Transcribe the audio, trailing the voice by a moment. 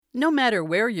No matter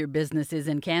where your business is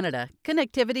in Canada,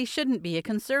 connectivity shouldn't be a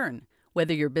concern.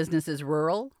 Whether your business is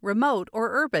rural, remote,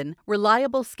 or urban,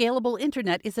 reliable, scalable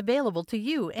internet is available to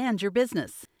you and your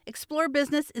business. Explore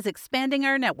Business is expanding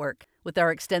our network. With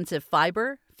our extensive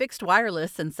fiber, fixed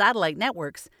wireless, and satellite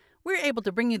networks, we're able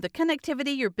to bring you the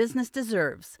connectivity your business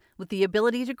deserves, with the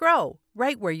ability to grow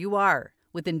right where you are.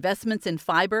 With investments in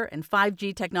fiber and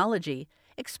 5G technology,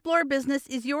 Explore Business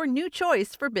is your new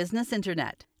choice for business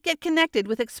internet. Get connected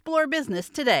with Explore Business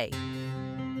today.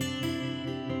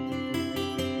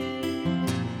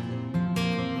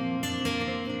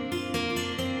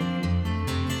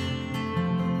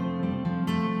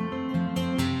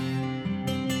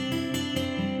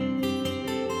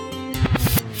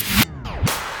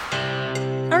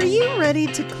 Are you ready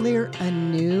to clear a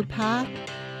new path?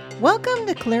 Welcome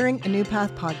to Clearing a New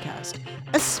Path podcast,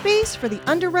 a space for the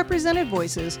underrepresented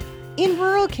voices in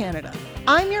rural Canada.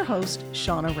 I'm your host,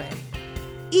 Shauna Ray.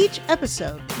 Each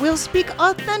episode, we'll speak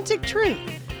authentic truth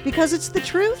because it's the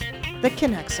truth that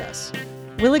connects us.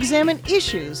 We'll examine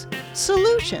issues,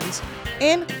 solutions,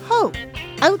 and hope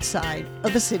outside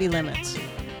of the city limits.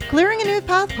 Clearing a New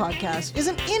Path podcast is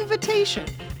an invitation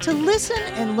to listen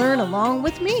and learn along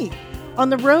with me on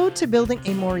the road to building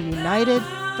a more united,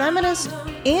 feminist,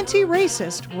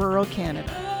 anti-racist rural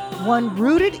Canada, one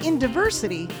rooted in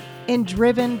diversity and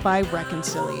driven by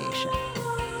reconciliation.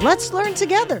 Let's learn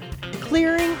together,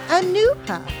 clearing a new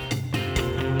path.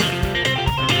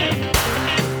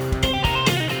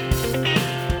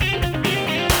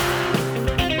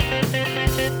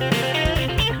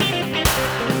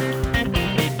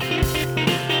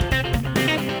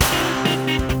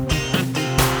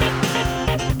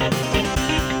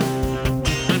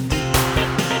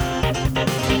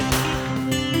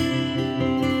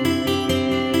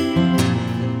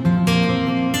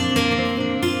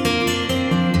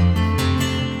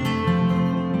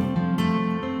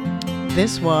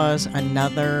 This was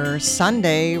another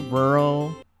Sunday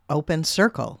Rural Open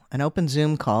Circle, an open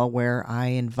Zoom call where I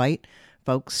invite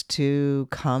folks to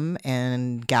come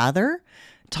and gather,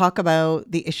 talk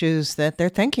about the issues that they're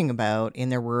thinking about in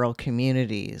their rural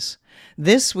communities.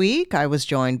 This week, I was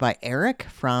joined by Eric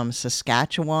from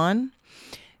Saskatchewan,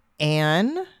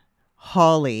 Anne,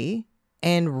 Holly,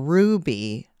 and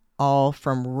Ruby, all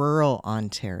from rural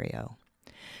Ontario.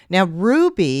 Now,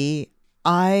 Ruby,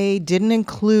 I didn't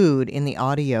include in the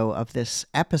audio of this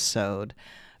episode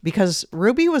because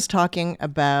Ruby was talking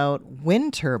about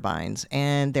wind turbines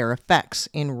and their effects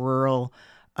in rural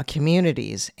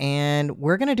communities. And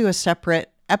we're going to do a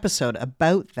separate episode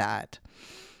about that.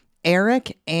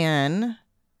 Eric, Anne,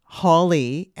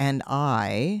 Holly, and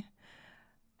I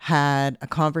had a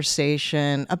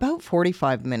conversation about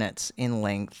 45 minutes in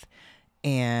length.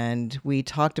 And we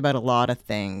talked about a lot of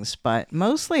things, but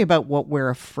mostly about what we're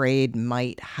afraid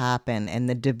might happen and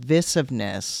the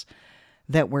divisiveness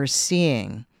that we're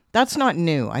seeing. That's not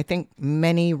new. I think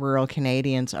many rural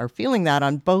Canadians are feeling that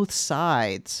on both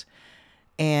sides.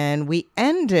 And we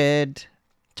ended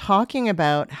talking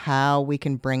about how we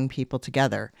can bring people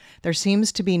together. There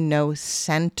seems to be no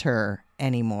center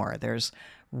anymore. There's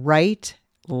right,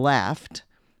 left,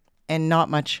 and not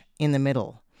much in the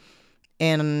middle.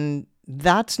 And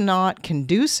that's not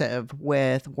conducive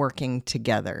with working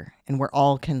together. And we're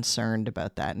all concerned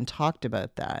about that and talked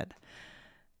about that.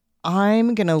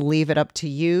 I'm going to leave it up to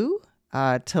you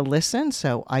to listen.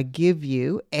 So I give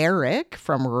you Eric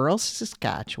from rural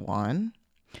Saskatchewan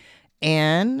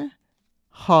and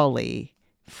Holly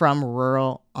from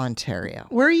rural Ontario.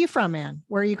 Where are you from, Anne?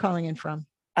 Where are you calling in from?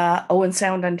 Owen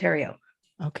Sound, Ontario.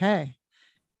 Okay.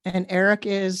 And Eric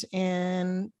is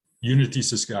in Unity,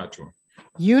 Saskatchewan.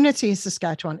 Unity,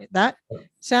 Saskatchewan. That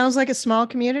sounds like a small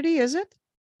community, is it?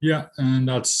 Yeah, and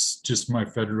that's just my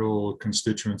federal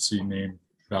constituency name,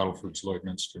 Battlefords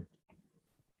Lloydminster.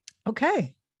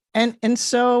 Okay. And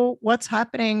so what's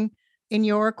happening in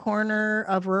your corner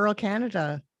of rural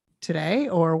Canada today,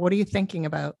 or what are you thinking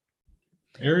about?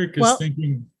 Eric is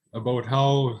thinking about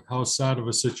how sad of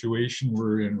a situation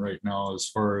we're in right now as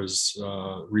far as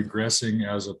regressing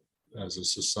as a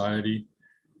society.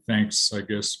 Thanks, I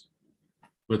guess.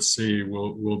 Let's say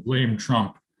we'll blame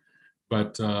Trump,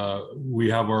 but we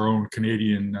have our own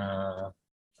Canadian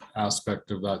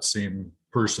aspect of that same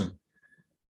person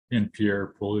in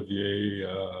Pierre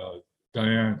Poilievre,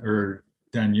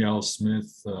 Danielle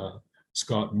Smith,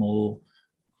 Scott Moe,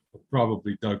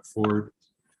 probably Doug Ford.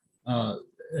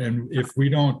 And if we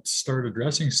don't start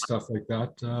addressing stuff like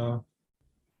that,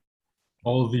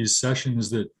 all of these sessions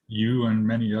that you and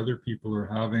many other people are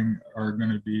having are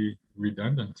going to be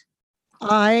redundant.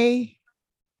 I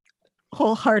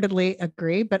wholeheartedly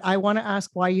agree, but I want to ask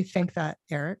why you think that,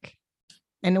 Eric.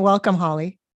 And welcome,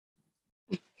 Holly.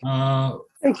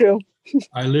 Thank you.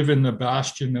 I live in the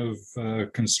bastion of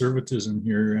conservatism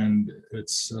here, and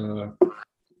it's.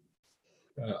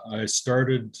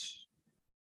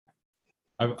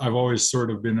 I've always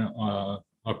sort of been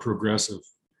a progressive,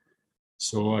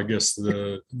 so I guess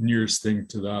the nearest thing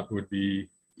to that would be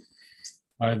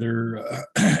either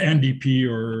NDP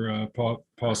or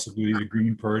possibly the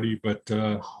Green Party. But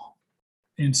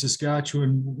in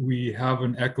Saskatchewan, we have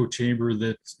an echo chamber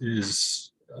that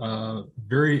is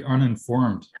very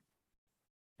uninformed.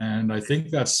 And I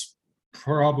think that's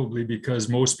probably because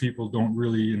most people don't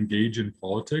really engage in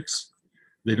politics.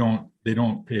 They don't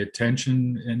pay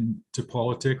attention to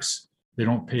politics. They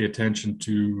don't pay attention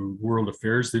to world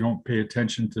affairs. They don't pay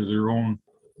attention to their own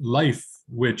life,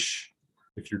 which,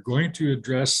 if you're going to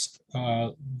address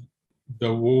the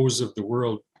woes of the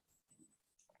world,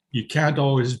 you can't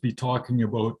always be talking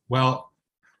about, well,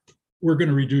 we're going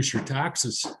to reduce your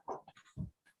taxes.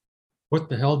 What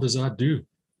the hell does that do?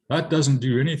 That doesn't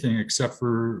do anything except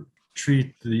for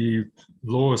treat the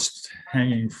lowest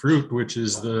hanging fruit, which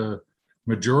is the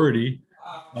majority,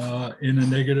 in a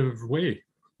negative way.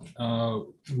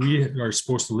 We are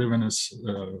supposed to live in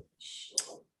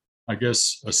I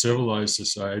guess, a civilized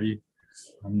society.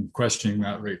 I'm questioning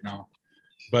that right now.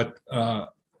 But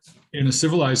in a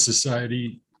civilized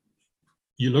society,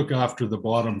 you look after the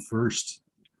bottom first.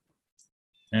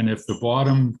 And if the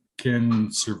bottom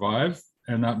can survive,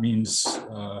 and that means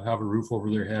have a roof over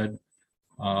their head,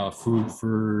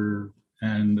 food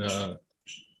and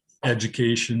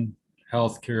education,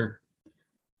 healthcare,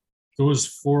 those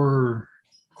four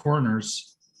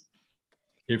corners,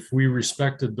 if we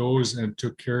respected those and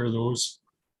took care of those,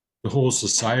 the whole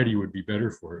society would be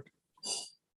better for it.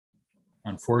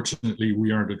 Unfortunately,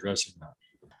 we aren't addressing that.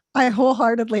 I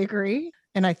wholeheartedly agree.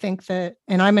 And I think that,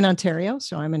 and I'm in Ontario,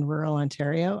 so I'm in rural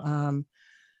Ontario.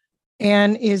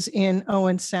 Anne is in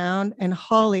Owen Sound. And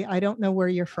Holly, I don't know where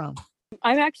you're from.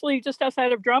 I'm actually just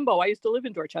outside of Drumbo. I used to live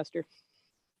in Dorchester.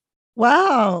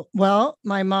 Wow. Well,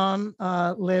 my mom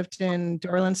lived in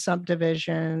Dorland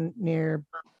subdivision near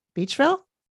Beachville.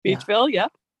 Beachville, yeah.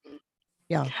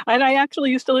 Yeah. And I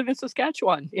actually used to live in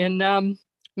Saskatchewan, in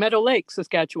Meadow Lake,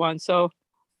 Saskatchewan. So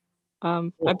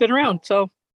I've been around. So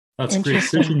that's great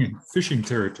fishing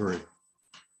territory.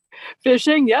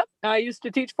 Fishing, yep. I used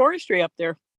to teach forestry up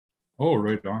there. Oh,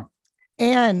 right on.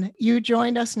 Anne, you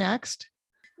joined us next.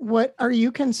 What are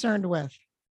you concerned with?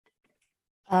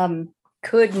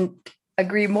 Couldn't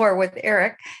agree more with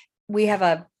Eric. We have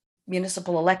a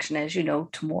municipal election, as you know,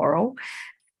 tomorrow.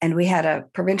 And we had a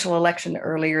provincial election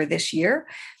earlier this year,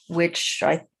 which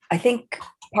I think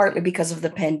partly because of the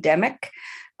pandemic,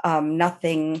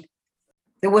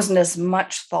 there wasn't as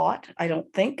much thought, I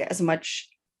don't think, as much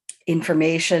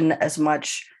information, as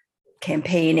much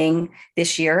campaigning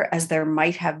this year as there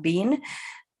might have been,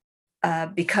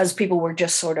 because people were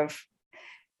just sort of,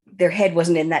 their head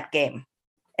wasn't in that game.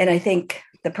 And I think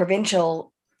the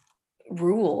provincial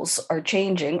rules are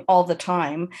changing all the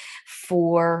time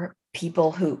for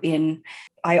people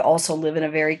I also live in a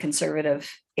very conservative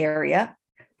area.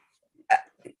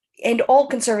 And all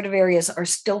conservative areas are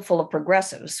still full of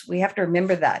progressives. We have to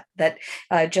remember that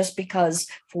just because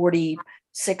 46%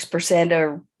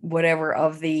 or whatever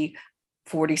of the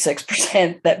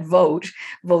 46% that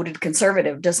voted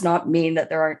conservative does not mean that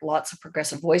there aren't lots of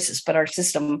progressive voices, but our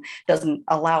system doesn't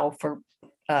allow for,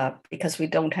 because we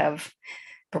don't have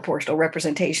proportional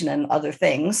representation and other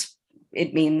things,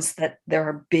 it means that there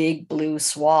are big blue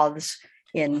swaths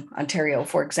in Ontario,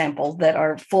 for example, that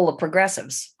are full of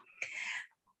progressives.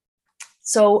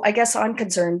 So I guess I'm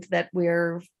concerned that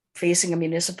we're facing a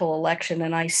municipal election,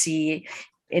 and I see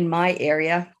in my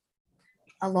area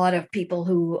a lot of people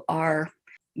who are,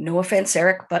 no offense,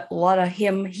 Eric, but a lot of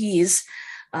he's,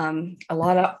 a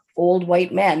lot of old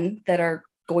white men that are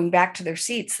going back to their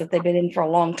seats that they've been in for a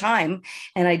long time.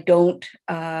 And I don't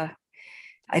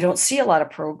see a lot of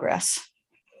progress.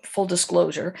 Full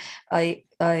disclosure, I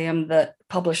am the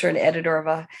publisher and editor of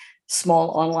a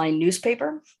small online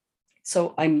newspaper.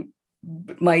 So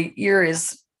my ear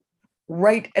is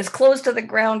right as close to the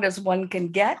ground as one can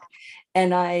get.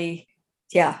 And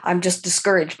I'm just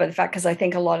discouraged by the fact, because I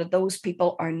think a lot of those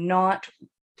people are not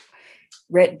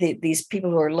these people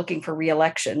who are looking for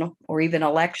re-election or even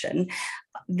election,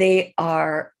 they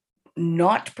are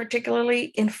not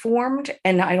particularly informed.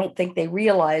 And I don't think they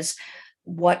realize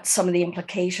what some of the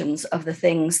implications of the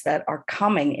things that are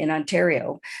coming in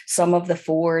Ontario, some of the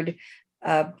Ford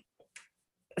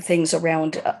things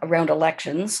around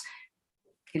elections.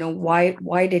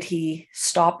 Why did he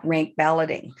stop rank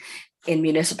balloting in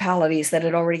municipalities that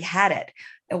had already had it?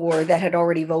 or that had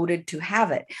already voted to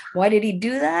have it. Why did he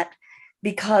do that?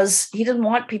 Because he didn't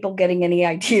want people getting any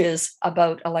ideas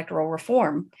about electoral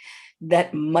reform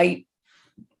that might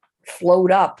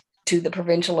float up to the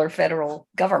provincial or federal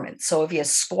government. So if you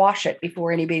squash it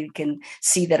before anybody can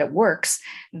see that it works,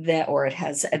 or it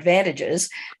has advantages,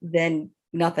 then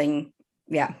nothing.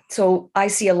 Yeah. So I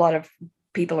see a lot of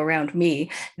people around me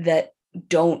that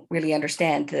don't really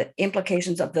understand the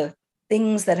implications of the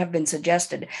things that have been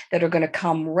suggested that are going to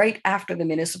come right after the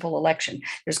municipal election.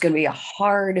 There's going to be a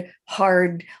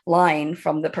hard line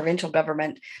from the provincial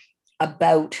government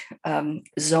about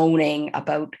zoning,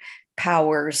 about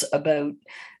powers, about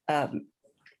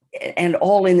and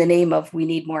all in the name of we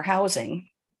need more housing.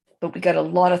 But we got a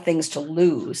lot of things to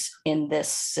lose in this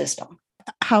system.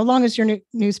 How long has your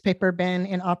newspaper been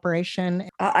in operation?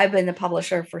 I've been the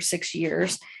publisher for 6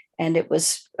 years, and it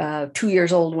was 2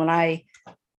 years old when I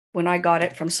got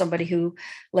it from somebody who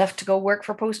left to go work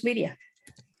for Postmedia.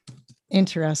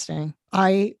 Interesting.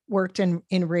 I worked in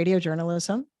radio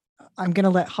journalism. I'm going to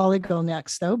let Holly go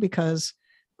next, though, because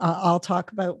I'll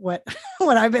talk about what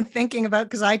I've been thinking about,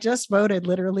 because I just voted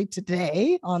literally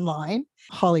today online.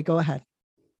 Holly, go ahead.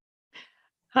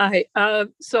 Hi.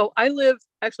 So I live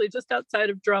actually just outside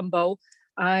of Drumbo.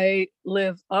 I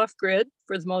live off grid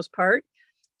for the most part.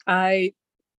 I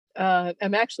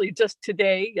am actually just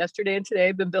yesterday and today,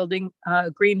 I've been building a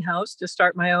greenhouse to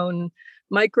start my own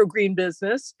microgreen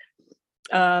business.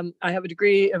 I have a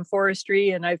degree in forestry,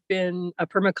 and I've been a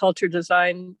permaculture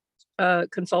design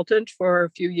consultant for a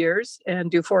few years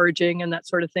and do foraging and that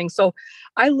sort of thing. So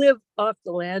I live off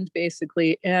the land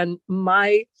basically, and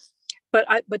but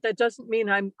that doesn't mean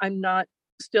I'm not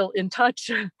still in touch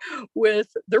with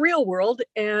the real world.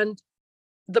 And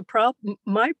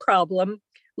my problem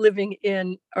living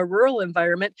in a rural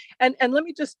environment, and let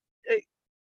me just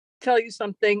tell you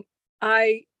something.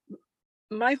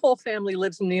 My whole family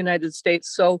lives in the United States,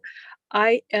 so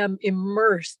I am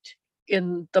immersed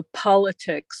in the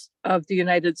politics of the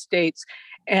United States,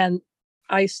 and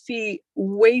I see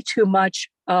way too much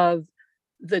of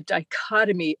the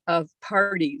dichotomy of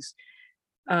parties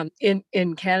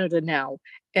in Canada now,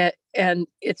 and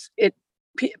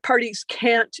parties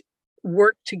can't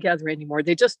work together anymore.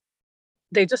 They just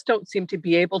don't seem to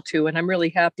be able to, and I'm really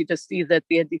happy to see that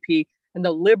the NDP and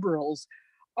the Liberals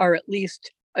are at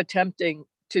least attempting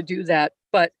to do that.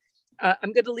 But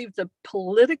I'm going to leave the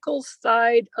political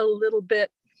side a little bit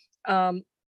to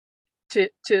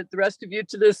the rest of you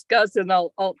to discuss, and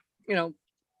I'll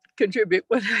contribute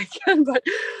what I can.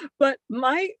 But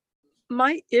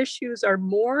my issues are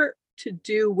more to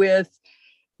do with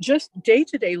just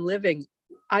day-to-day living.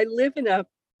 I live in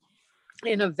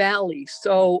a valley,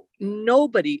 so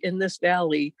nobody in this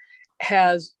valley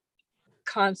has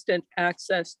constant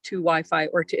access to Wi-Fi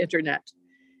or to internet.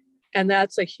 And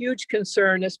that's a huge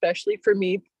concern, especially for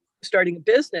me starting a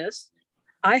business.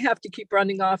 I have to keep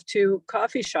running off to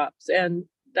coffee shops, and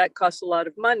that costs a lot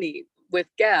of money with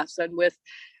gas and with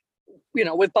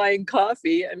buying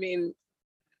coffee. I mean,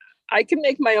 I can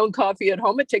make my own coffee at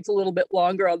home. It takes a little bit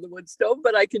longer on the wood stove,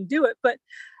 but I can do it. But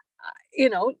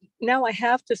now I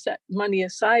have to set money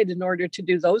aside in order to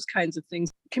do those kinds of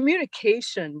things.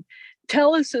 Communication.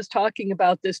 TELUS is talking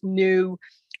about this new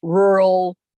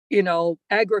rural,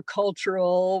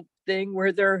 agricultural thing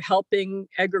where they're helping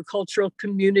agricultural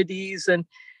communities. And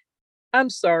I'm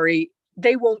sorry,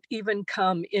 they won't even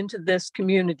come into this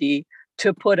community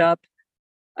to put up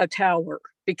a tower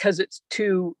because it's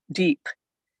too deep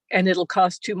and it'll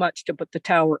cost too much to put the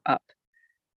tower up.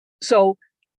 So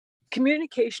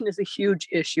communication is a huge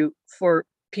issue for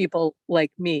people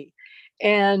like me.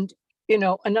 And,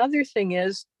 another thing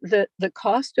is that the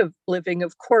cost of living,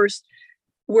 of course,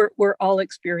 we're all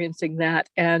experiencing that.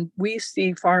 And we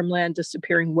see farmland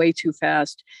disappearing way too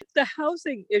fast. The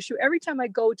housing issue, every time I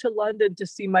go to London to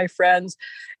see my friends,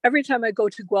 every time I go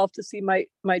to Guelph to see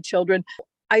my children,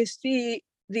 I see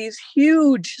these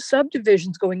huge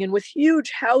subdivisions going in with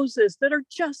huge houses that are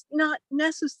just not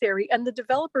necessary. And the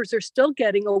developers are still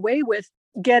getting away with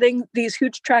getting these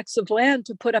huge tracts of land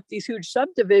to put up these huge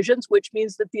subdivisions, which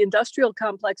means that the industrial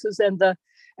complexes and the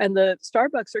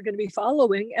Starbucks are going to be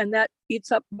following, and that eats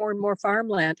up more and more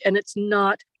farmland, and it's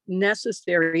not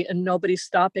necessary, and nobody's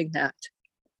stopping that.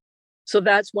 So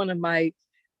that's one of my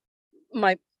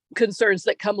concerns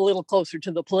that come a little closer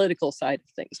to the political side of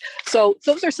things. So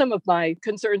those are some of my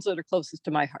concerns that are closest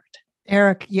to my heart.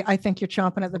 Eric, I think you're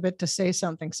chomping at the bit to say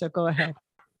something, so go ahead.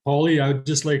 Holly, I would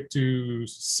just like to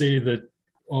say that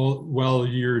while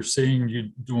you're saying you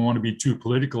don't want to be too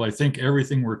political, I think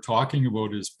everything we're talking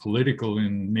about is political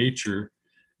in nature.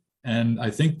 And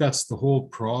I think that's the whole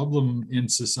problem in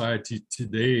society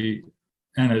today.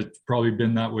 and it's probably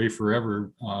been that way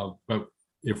forever. But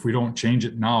if we don't change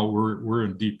it now, we're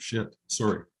in deep shit.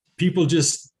 Sorry. People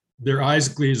just, their eyes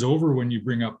glaze over when you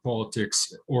bring up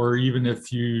politics, or even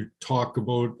if you talk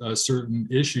about certain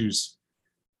issues,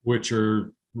 which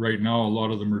are right now, a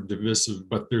lot of them are divisive,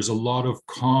 but there's a lot of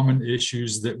common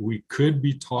issues that we could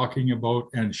be talking about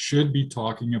and should be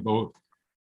talking about.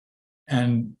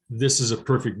 And this is a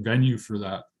perfect venue for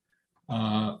that.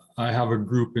 I have a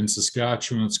group in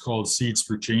Saskatchewan, it's called Seeds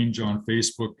for Change on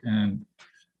Facebook, and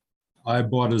I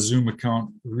bought a Zoom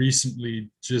account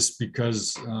recently just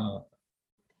because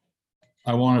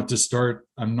I wanted to start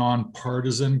a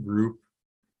nonpartisan group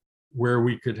where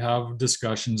we could have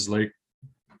discussions like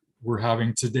we're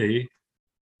having today.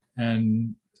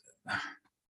 And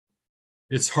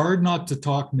it's hard not to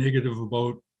talk negative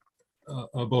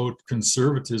about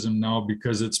conservatism now,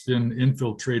 because it's been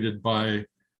infiltrated by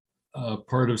a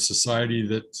part of society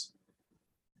that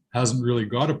hasn't really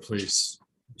got a place.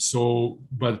 So,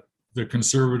 but the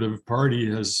Conservative Party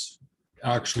has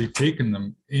actually taken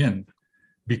them in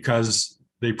because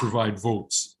they provide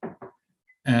votes,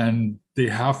 and they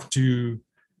have to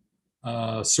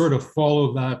sort of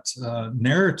follow that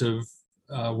narrative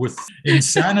with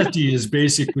insanity is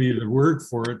basically the word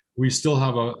for it. We still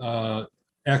have a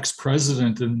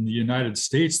ex-president in the United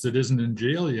States that isn't in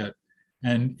jail yet,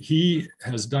 and he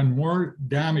has done more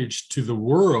damage to the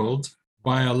world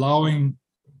by allowing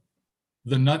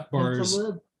the nut bars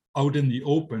out in the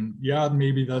open. Yeah,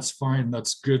 maybe that's fine.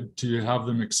 That's good to have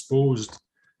them exposed.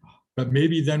 But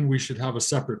maybe then we should have a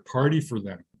separate party for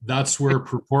them. That's where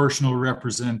proportional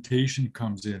representation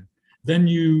comes in. Then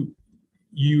you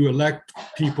elect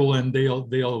people and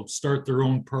they'll start their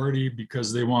own party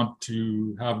because they want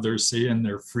to have their say in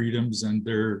their freedoms and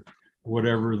their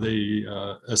whatever they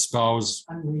espouse,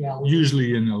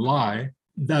 usually in a lie.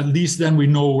 At least then we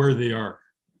know where they are.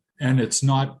 And it's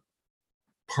not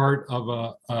part of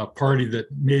a party that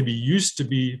maybe used to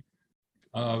be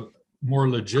more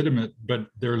legitimate, but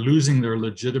they're losing their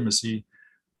legitimacy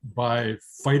by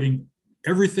fighting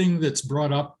everything that's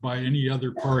brought up by any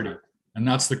other party. And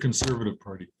that's the Conservative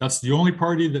Party. That's the only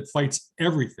party that fights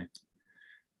everything.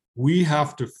 We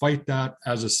have to fight that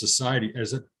as a society,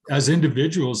 as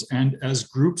individuals, and as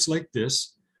groups like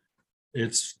this.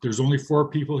 There's only 4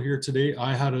 people here today.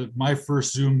 I had my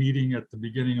first Zoom meeting at the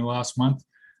beginning of last month.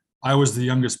 I was the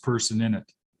youngest person in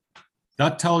it.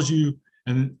 That tells you,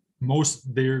 and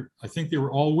I think they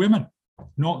were all women.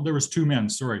 No, there was 2 men,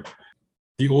 sorry.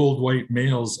 The old white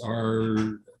males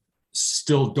are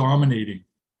still dominating.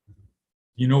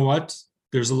 You know what?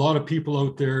 There's a lot of people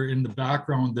out there in the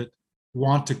background that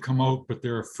want to come out, but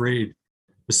they're afraid,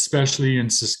 especially in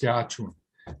Saskatchewan,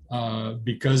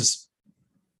 because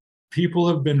people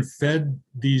have been fed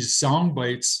these sound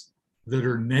bites that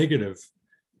are negative,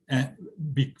 and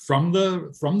from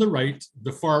the right,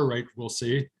 the far right, we'll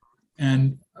say,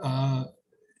 and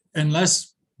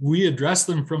unless we address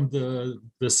them from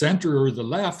the center or the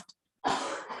left,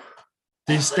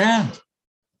 they stand.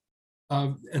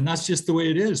 And that's just the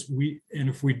way it is. And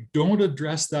if we don't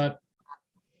address that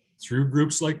through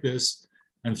groups like this,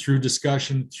 and through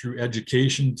discussion, through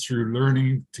education, through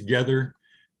learning together,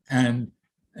 and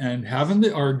having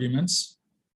the arguments,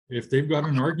 if they've got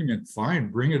an argument, fine,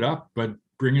 bring it up, but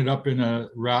bring it up in a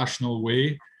rational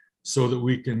way so that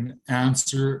we can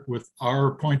answer with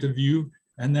our point of view,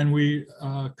 and then we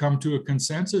come to a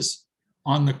consensus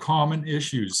on the common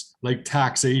issues, like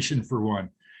taxation for one.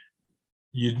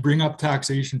 You bring up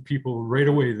taxation, people right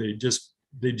away, they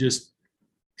just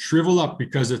shrivel up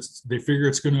because they figure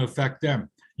it's going to affect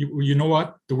them. You know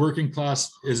what? The working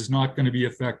class is not going to be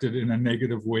affected in a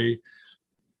negative way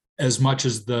as much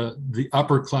as the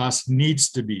upper class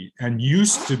needs to be and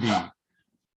used to be.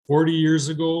 40 years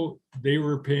ago, they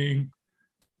were paying,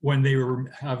 when they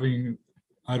were having,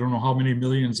 I don't know how many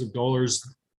millions of dollars,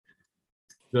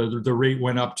 the rate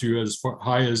went up to as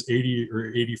high as 80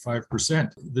 or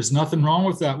 85%. There's nothing wrong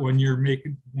with that when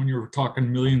you're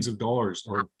talking millions of dollars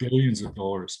or billions of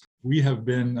dollars. We have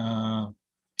been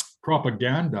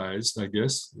propagandized, I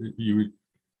guess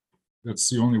that's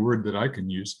the only word that I can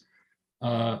use,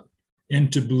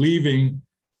 into believing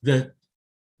that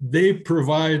they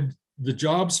provide the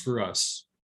jobs for us,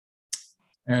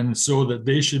 and so that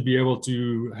they should be able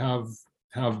to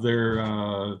have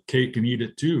their cake and eat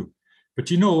it too. But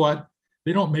you know what?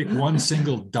 They don't make one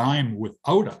single dime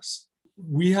without us.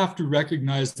 We have to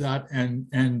recognize that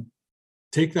and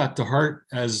take that to heart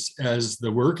as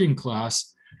the working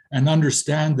class, and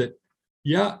understand that,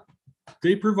 yeah,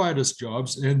 they provide us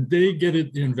jobs and they get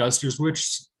it, the investors,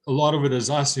 which a lot of it is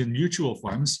us in mutual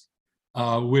funds,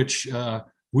 which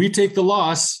we take the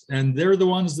loss, and they're the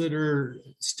ones that are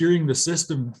steering the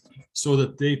system so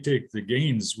that they take the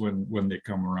gains when they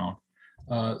come around.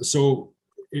 So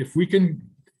if we can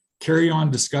carry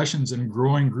on discussions and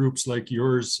growing groups like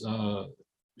yours,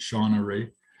 Shauna Ray,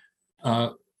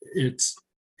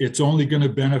 it's only going to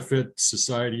benefit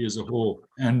society as a whole.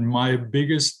 And my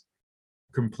biggest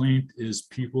complaint is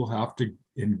people have to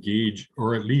engage,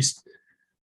 or at least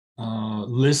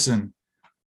listen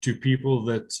to people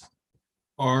that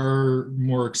are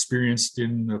more experienced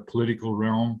in the political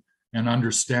realm and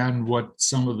understand what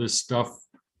some of this stuff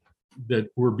that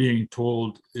we're being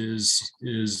told is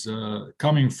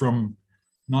coming from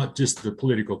not just the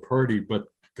political party, but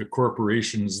the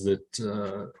corporations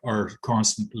that are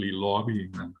constantly lobbying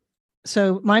them.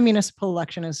 So my municipal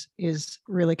election is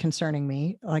really concerning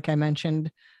me. Like I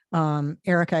mentioned,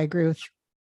 Eric, I agree with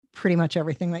pretty much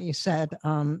everything that you said.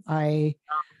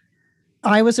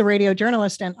 I was a radio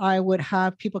journalist, and I would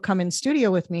have people come in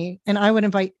studio with me, and I would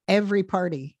invite every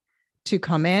party to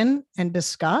come in and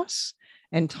discuss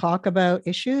and talk about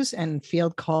issues and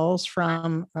field calls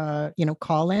from,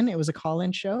 call in. It was a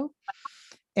call-in show.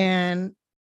 And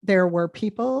there were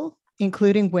people,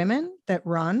 including women, that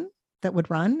would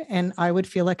run. And I would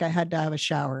feel like I had to have a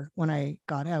shower when I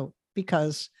got out,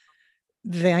 because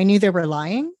I knew they were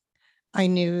lying. I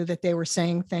knew that they were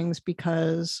saying things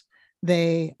because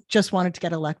they just wanted to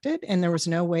get elected, and there was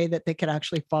no way that they could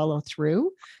actually follow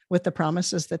through with the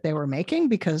promises that they were making,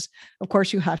 because of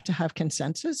course you have to have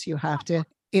consensus.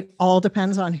 It all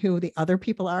depends on who the other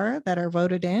people are that are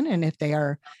voted in. And if they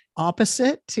are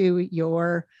opposite to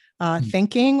your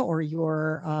thinking or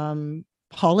your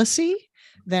policy,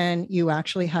 then you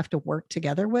actually have to work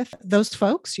together with those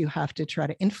folks. You have to try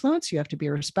to influence, you have to be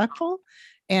respectful.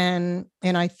 And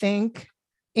I think,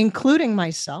 including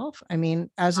myself, I mean,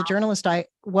 as a journalist, I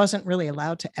wasn't really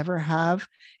allowed to ever have,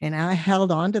 and I held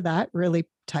on to that really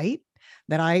tight,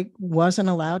 that I wasn't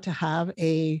allowed to have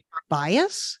a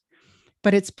bias,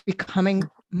 but it's becoming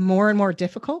more and more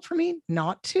difficult for me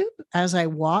not to, as I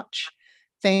watch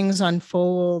things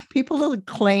unfold. People will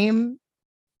claim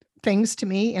things to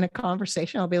me in a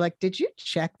conversation. I'll be like, did you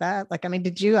check that? Like, I mean,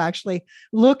 did you actually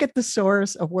look at the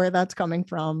source of where that's coming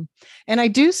from? And I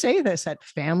do say this at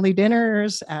family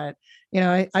dinners, I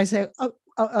say,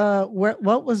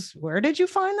 where did you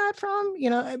find that from?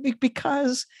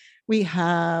 Because we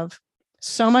have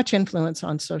so much influence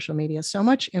on social media, so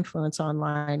much influence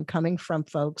online coming from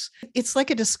folks. It's like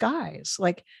a disguise.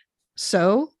 Like,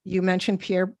 so you mentioned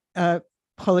Pierre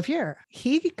Poilievre.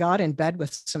 He got in bed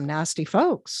with some nasty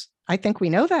folks. I think we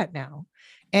know that now.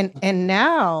 And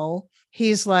now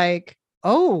he's like,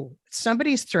 oh,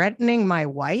 somebody's threatening my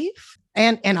wife.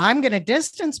 And I'm going to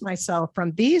distance myself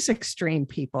from these extreme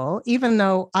people, even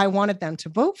though I wanted them to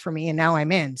vote for me. And now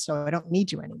I'm in, so I don't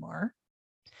need you anymore.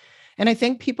 And I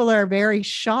think people are very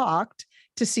shocked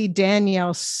to see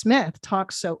Danielle Smith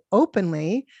talk so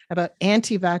openly about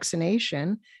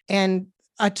anti-vaccination and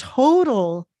a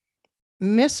total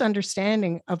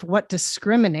misunderstanding of what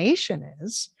discrimination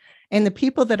is, and the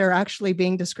people that are actually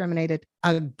being discriminated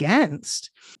against.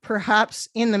 Perhaps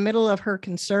in the middle of her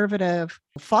conservative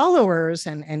followers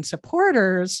and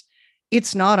supporters,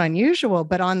 it's not unusual,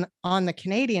 but on the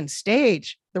Canadian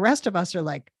stage, the rest of us are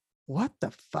like, what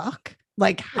the fuck?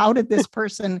 Like, how did this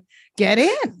person get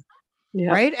in?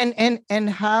 Yeah. Right. And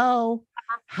how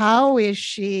is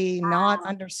she not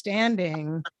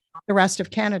understanding the rest of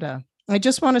Canada? I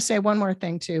just want to say one more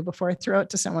thing too, before I throw it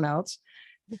to someone else,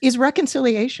 is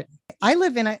reconciliation. I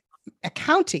live in a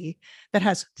county that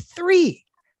has three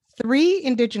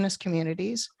Indigenous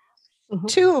communities,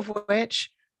 two of which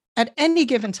at any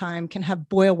given time can have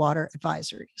boil water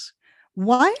advisories.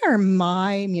 Why are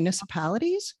my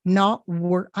municipalities not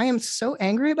I am so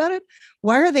angry about it.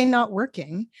 Why are they not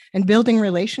working and building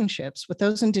relationships with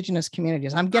those Indigenous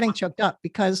communities? I'm getting choked up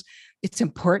because it's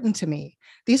important to me.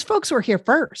 These folks were here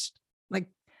first. Like,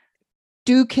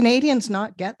 do Canadians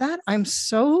not get that? I'm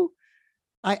so,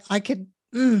 I could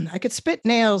spit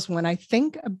nails when I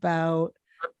think about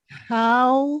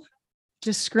how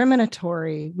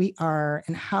discriminatory we are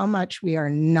and how much we are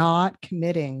not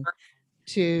committing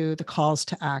to the calls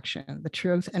to action, the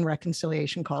truth and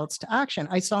reconciliation calls to action.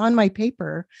 I saw in my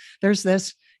paper, there's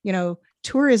this,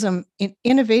 tourism,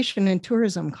 innovation in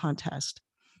tourism contest.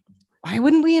 Why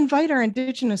wouldn't we invite our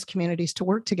Indigenous communities to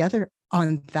work together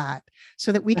on that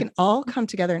so that we can all come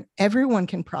together and everyone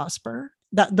can prosper?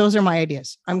 Those are my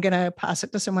ideas. I'm going to pass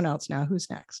it to someone else now. Who's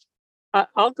next?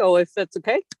 I'll go if that's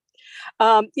okay.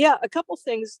 A couple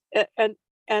things.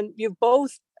 And you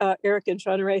both, Eric and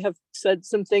Shauna Ray, have said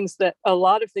a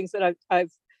lot of things that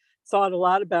I've thought a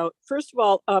lot about. First of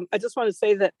all, I just want to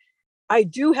say that I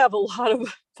do have a lot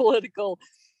of political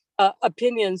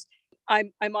opinions.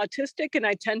 I'm autistic and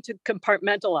I tend to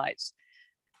compartmentalize.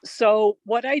 So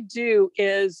what I do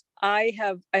is I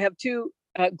have two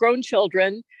grown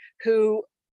children who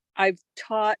I've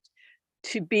taught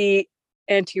to be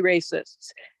anti-racists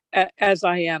as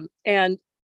I am, and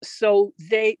so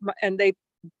they're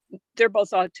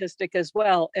both autistic as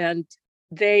well, and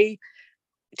they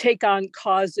take on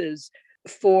causes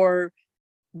for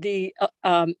the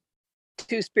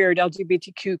two-spirit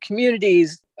LGBTQ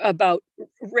communities, about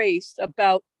race,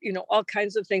 about all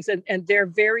kinds of things, and they're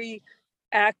very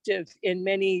active in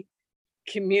many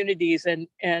communities,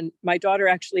 and my daughter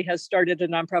actually has started a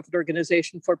nonprofit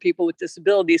organization for people with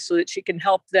disabilities so that she can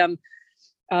help them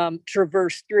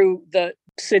traverse through the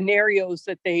scenarios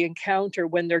that they encounter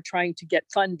when they're trying to get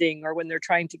funding or when they're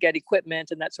trying to get equipment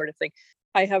and that sort of thing.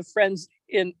 I have friends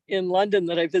in London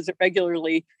that I visit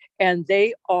regularly, and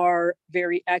they are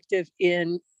very active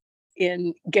in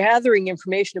gathering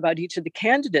information about each of the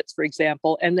candidates, for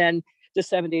example, and then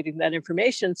disseminating that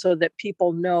information so that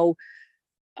people know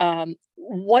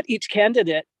what each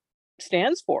candidate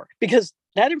stands for, because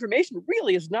that information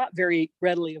really is not very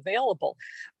readily available.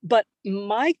 But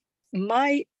my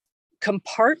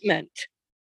compartment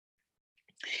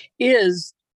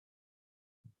is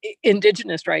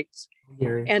Indigenous rights,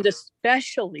 and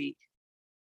especially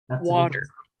water.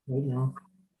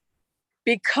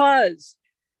 Because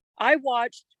I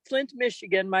watched Flint,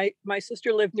 Michigan. My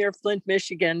sister lived near Flint,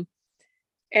 Michigan,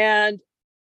 and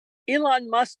Elon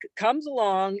Musk comes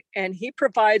along and he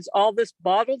provides all this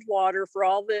bottled water for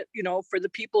all the, for the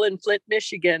people in Flint,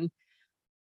 Michigan,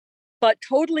 but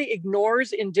totally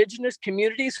ignores Indigenous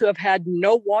communities who have had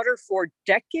no water for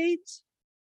decades.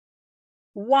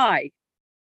 Why?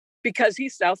 Because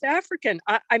he's South African.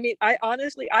 I mean, I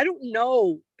honestly, I don't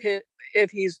know if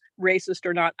he's racist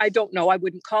or not. I don't know. I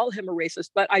wouldn't call him a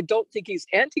racist, but I don't think he's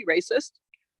anti-racist.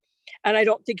 And I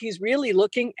don't think he's really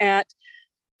looking at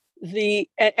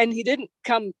and he didn't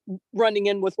come running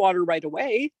in with water right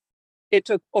away. It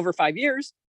took over 5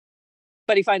 years,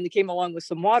 but he finally came along with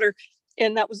some water.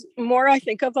 And that was more, I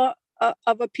think, of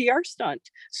a PR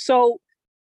stunt. So,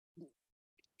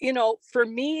 for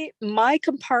me, my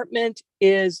compartment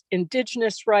is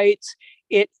Indigenous rights.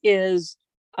 It is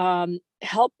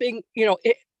helping,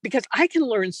 because I can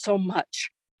learn so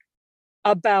much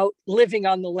about living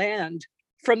on the land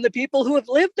from the people who have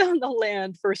lived on the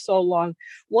land for so long.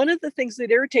 One of the things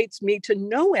that irritates me to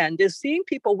no end is seeing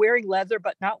people wearing leather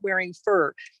but not wearing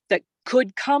fur that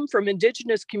could come from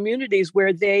Indigenous communities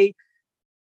where they,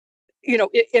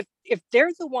 if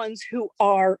they're the ones who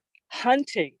are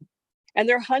hunting and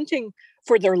they're hunting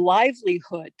for their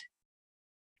livelihood,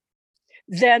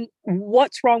 then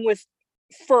what's wrong with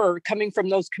fur coming from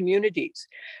those communities?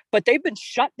 But they've been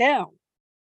shut down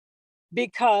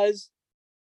because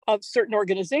of certain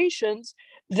organizations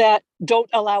that don't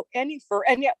allow any fur,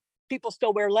 and yet people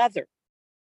still wear leather.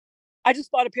 I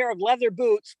just bought a pair of leather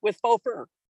boots with faux fur.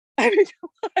 I mean,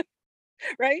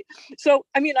 right? So,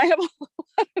 I mean, I have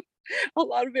a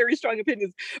lot of very strong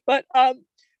opinions, but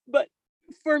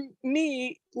for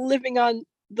me, living on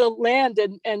the land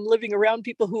and living around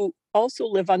people who also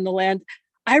live on the land,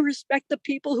 I respect the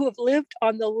people who have lived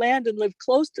on the land and lived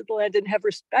close to the land and have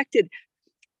respected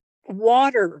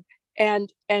water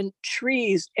and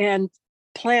trees and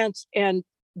plants and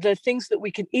the things that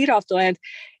we can eat off the land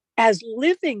as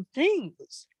living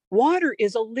things. Water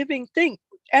is a living thing.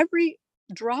 Every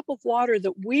drop of water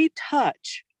that we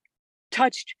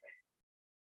touched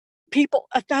people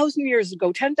 1,000 years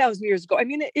ago, 10,000 years ago. I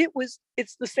mean,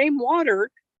 it's the same water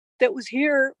that was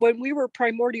here when we were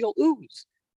primordial ooze.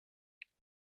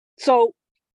 So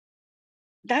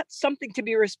that's something to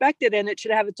be respected, and it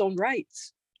should have its own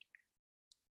rights.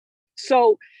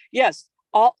 So yes,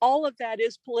 all of that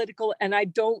is political, and I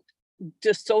don't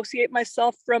dissociate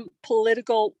myself from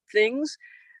political things.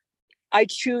 I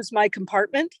choose my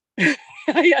compartment.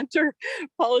 I enter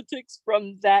politics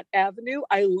from that avenue.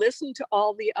 I listen to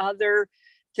all the other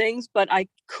things, but I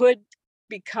could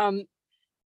become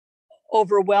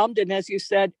overwhelmed. And as you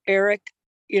said, Eric,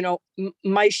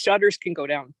 my shutters can go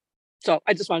down. So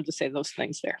I just wanted to say those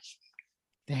things there.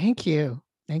 Thank you.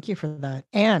 Thank you for that.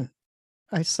 Anne,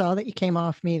 I saw that you came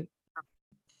off mute.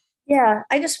 Yeah,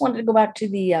 I just wanted to go back to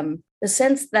the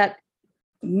sense that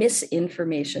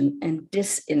misinformation and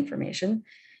disinformation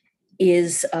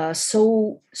is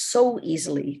so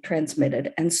easily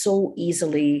transmitted and so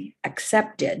easily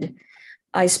accepted.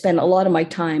 I spend a lot of my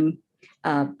time,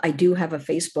 I do have a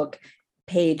Facebook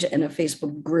page and a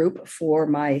Facebook group for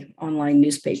my online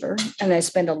newspaper, and I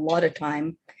spend a lot of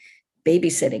time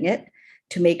babysitting it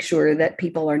to make sure that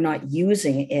people are not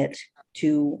using it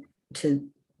to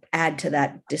add to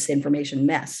that disinformation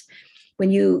mess.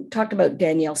 When you talked about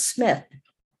Danielle Smith,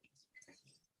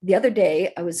 the other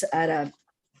day I was at a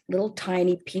little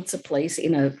tiny pizza place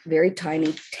in a very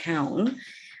tiny town.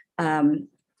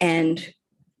 And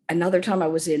another time I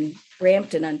was in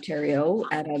Brampton, Ontario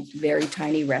at a very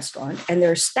tiny restaurant, and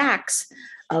there are stacks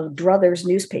of Druthers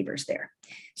newspapers there.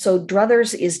 So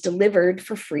Druthers is delivered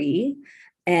for free.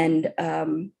 And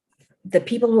the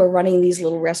people who are running these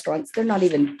little restaurants, they're not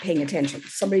even paying attention.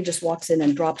 Somebody just walks in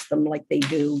and drops them like they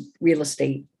do real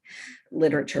estate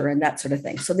literature and that sort of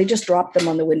thing. So they just drop them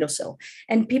on the windowsill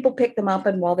and people pick them up.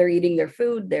 And while they're eating their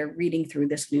food, they're reading through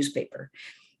this newspaper.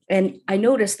 And I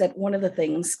noticed that one of the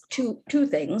things, two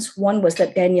things, one was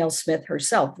that Danielle Smith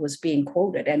herself was being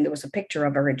quoted, and there was a picture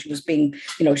of her, and she was being,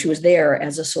 she was there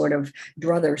as a sort of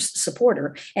Druthers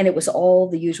supporter. And it was all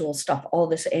the usual stuff, all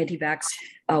this anti-vax,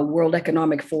 World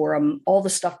Economic Forum, all the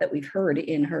stuff that we've heard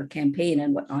in her campaign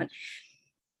and whatnot.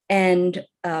 And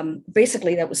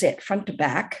basically that was it, front to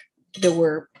back. There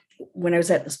were, when I was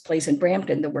at this place in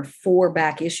Brampton, there were 4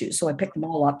 back issues. So I picked them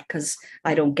all up because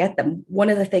I don't get them. One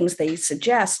of the things they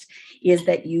suggest is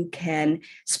that you can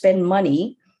spend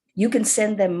money, you can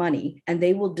send them money and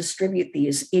they will distribute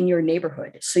these in your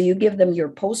neighborhood. So you give them your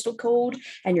postal code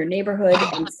and your neighborhood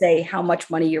and say how much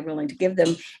money you're willing to give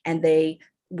them. And they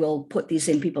will put these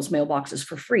in people's mailboxes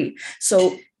for free.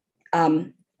 So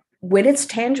when it's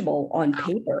tangible on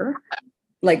paper,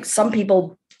 like some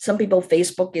people,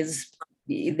 Facebook is,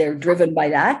 they're driven by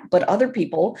that, but other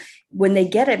people, when they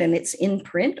get it and it's in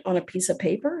print on a piece of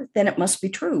paper, then it must be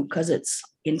true because it's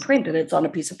in print and it's on a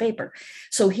piece of paper.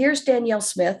 So here's Danielle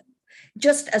Smith,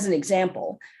 just as an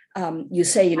example. You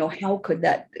say, how could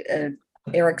that,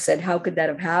 Eric said, how could that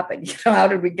have happened? How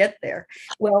did we get there?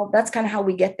 Well, that's kind of how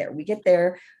we get there. We get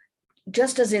there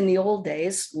just as in the old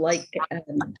days, like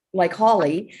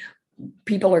Holly,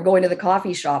 people are going to the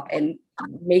coffee shop and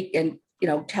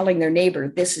telling their neighbor,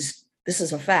 this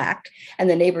is a fact. And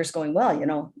the neighbor's going,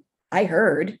 well, I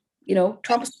heard,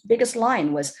 Trump's biggest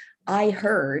line was, I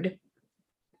heard,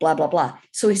 blah, blah, blah.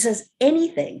 So he says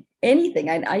anything.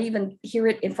 I even hear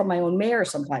it from my own mayor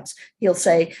sometimes. He'll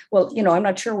say, well, I'm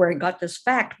not sure where I got this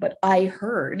fact, but I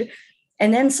heard,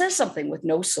 and then says something with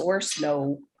no source,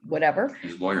 no whatever.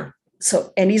 He's a lawyer.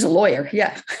 So, and he's a lawyer.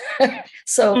 Yeah.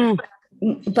 So,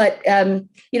 but,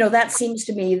 that seems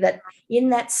to me that in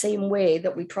that same way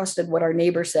that we trusted what our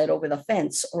neighbor said over the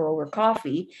fence or over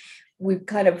coffee, we've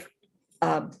kind of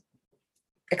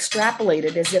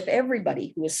extrapolated as if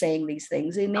everybody who is saying these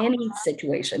things in any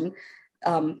situation,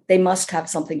 they must have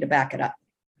something to back it up.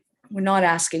 We're not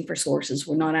asking for sources.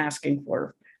 We're not asking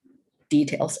for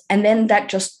details. And then that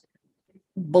just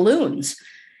balloons.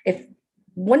 If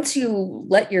once you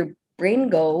let your brain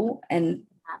go and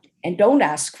don't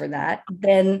ask for that,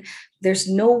 then there's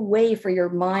no way for your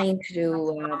mind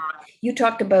to, you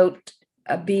talked about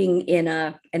being in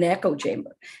an echo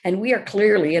chamber, and we are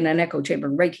clearly in an echo chamber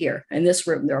right here in this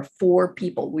room. There are 4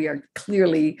 people. We are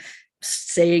clearly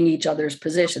saying each other's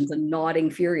positions and nodding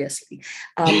furiously.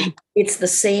 It's the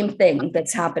same thing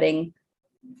that's happening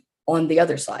on the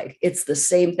other side. It's the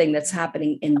same thing that's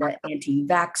happening in the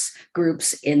anti-vax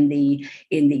groups, in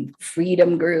the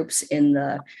freedom groups, in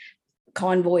the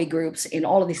convoy groups, in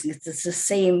all of these things. It's the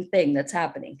same thing that's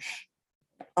happening.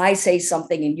 I say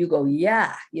something and you go,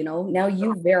 yeah, now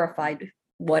you verified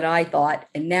what I thought.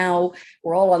 And now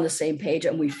we're all on the same page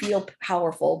and we feel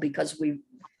powerful because we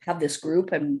have this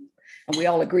group and we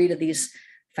all agree to these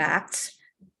facts.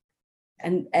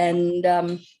 And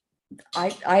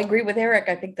I agree with Eric.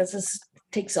 I think this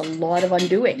takes a lot of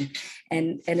undoing,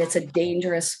 and it's a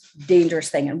dangerous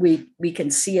thing. And we can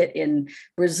see it in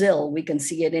Brazil, we can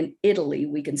see it in Italy,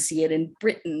 we can see it in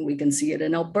Britain, we can see it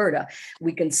in Alberta.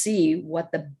 We can see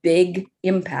what the big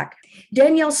impact.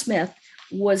 Danielle Smith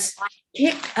was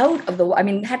kicked out of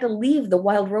had to leave the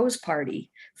Wild Rose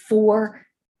Party for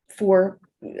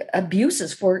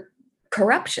abuses, for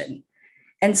corruption.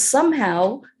 And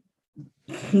somehow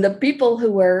the people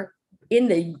who were in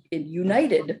the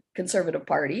United Conservative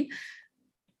Party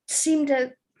seem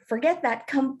to forget that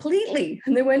completely.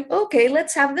 And they went, okay,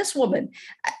 let's have this woman.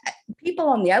 People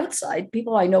on the outside,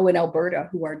 people I know in Alberta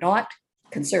who are not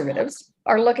conservatives,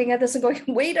 are looking at this and going,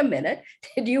 wait a minute,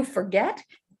 did you forget?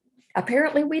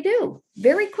 Apparently we do,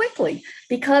 very quickly,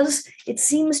 because it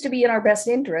seems to be in our best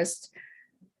interest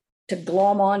to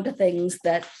glom on to things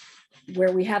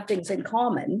where we have things in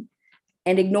common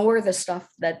and ignore the stuff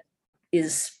that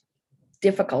is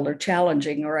difficult or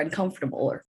challenging or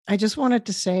uncomfortable. I just wanted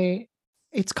to say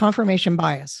it's confirmation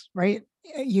bias, right?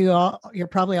 You're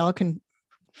probably all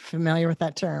familiar with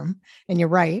that term, and you're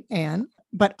right, Anne.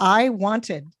 But I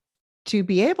wanted to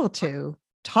be able to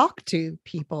talk to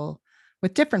people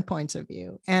with different points of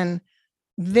view. And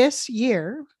this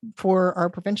year for our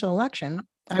provincial election,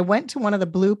 I went to one of the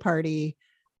Blue Party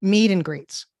meet and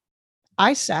greets.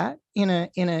 I sat in a,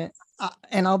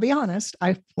 and I'll be honest,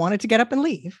 I wanted to get up and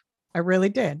leave. I really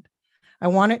did. I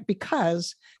want it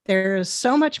because there is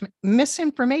so much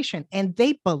misinformation and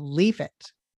they believe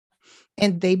it.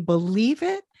 And they believe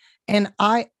it. And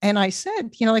I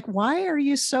said, like, why are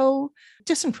you so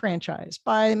disenfranchised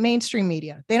by mainstream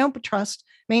media? They don't trust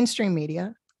mainstream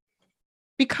media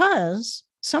because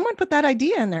someone put that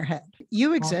idea in their head.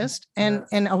 You exist, and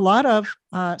a lot of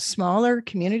smaller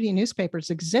community newspapers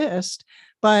exist,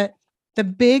 but the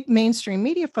big mainstream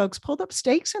media folks pulled up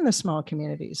stakes in the small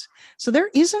communities. So there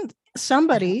isn't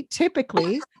somebody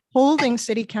typically holding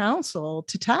city council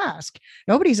to task.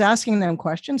 Nobody's asking them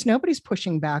questions. Nobody's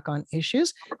pushing back on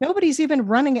issues. Nobody's even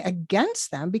running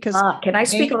against them because. Can I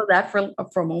speak about that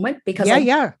for a moment? Because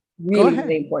yeah. Really,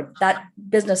 really important. That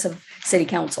business of city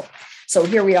council. So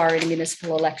here we are in a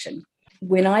municipal election.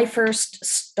 When I first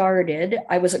started,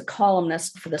 I was a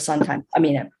columnist for the Sun-Times. I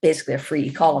mean, basically a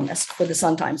free columnist for the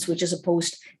Sun-Times, which is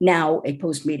now a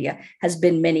Post Media, has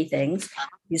been many things.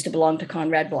 Used to belong to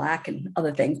Conrad Black and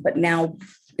other things, but now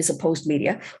is a Post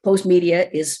Media. Post Media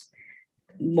is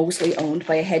mostly owned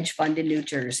by a hedge fund in New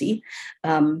Jersey.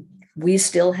 We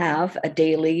still have a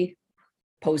daily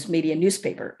Post Media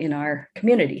newspaper in our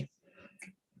community.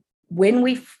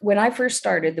 When I first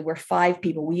started, there were 5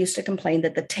 people. We used to complain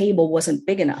that the table wasn't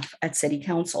big enough at city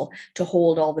council to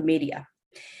hold all the media.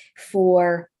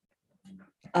 For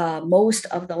most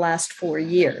of the last 4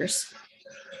 years,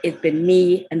 it's been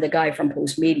me and the guy from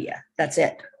Post Media. That's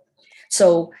it.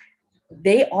 So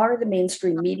they are the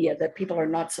mainstream media that people are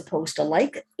not supposed to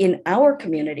like. In our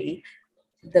community,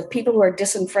 the people who are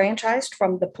disenfranchised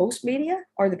from the Post Media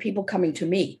are the people coming to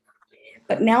me.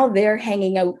 But now they're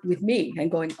hanging out with me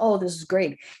and going, oh, this is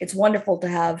great. It's wonderful to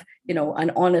have,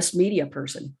 an honest media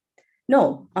person.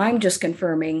 No, I'm just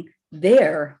confirming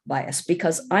their bias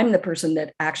because I'm the person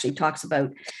that actually talks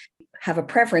about, have a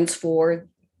preference for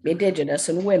Indigenous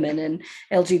and women and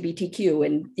LGBTQ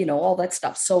and, all that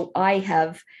stuff. So I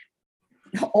have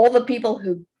all the people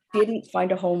who didn't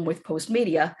find a home with Post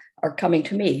Media are coming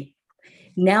to me.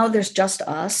 Now there's just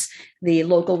us. The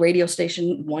local radio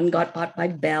station, one got bought by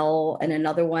Bell and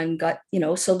another one got,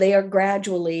 so they are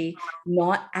gradually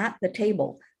not at the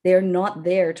table. They're not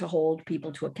there to hold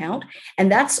people to account.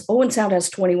 And Owen Sound has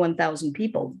 21,000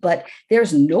 people, but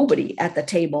there's nobody at the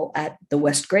table at the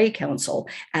West Grey Council,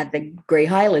 at the Grey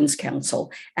Highlands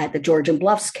Council, at the Georgian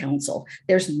Bluffs Council.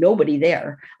 There's nobody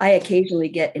there. I occasionally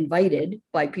get invited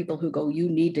by people who go, you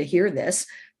need to hear this,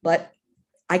 but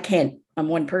I can't. I'm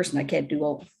one person. I can't do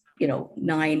all,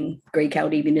 9 Grey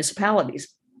County municipalities.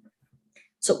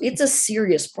 So it's a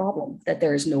serious problem that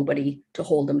there is nobody to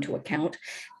hold them to account.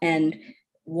 And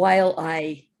while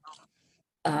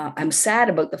I'm sad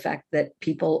about the fact that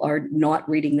people are not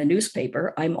reading the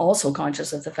newspaper, I'm also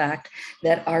conscious of the fact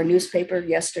that our newspaper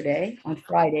yesterday, on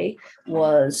Friday,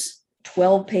 was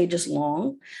 12 pages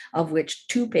long, of which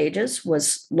 2 pages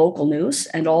was local news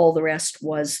and all the rest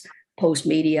was Post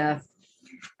Media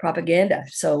propaganda.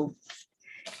 So,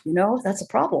 that's a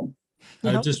problem.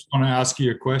 I just want to ask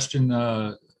you a question,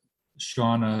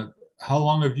 Shauna. How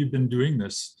long have you been doing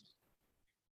this?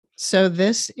 So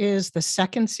this is the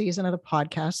 2nd season of the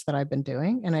podcast that I've been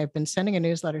doing, and I've been sending a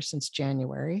newsletter since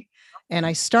January. And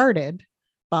I started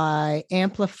by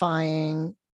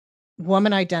amplifying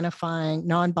woman identifying,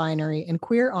 non-binary, and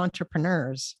queer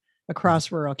entrepreneurs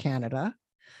across rural Canada.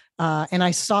 And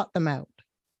I sought them out.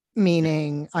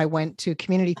 Meaning I went to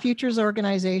community futures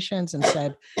organizations and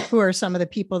said, who are some of the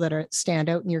people that stand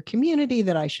out in your community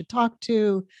that I should talk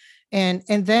to? And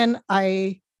then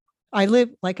I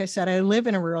live, like I said, I live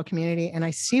in a rural community and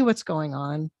I see what's going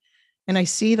on and I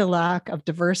see the lack of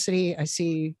diversity. I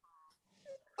see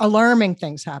alarming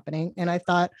things happening. And I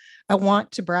thought I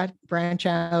want to branch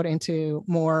out into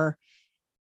more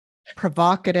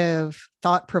provocative,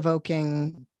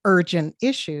 thought-provoking, urgent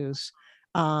issues.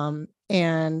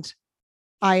 And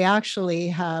I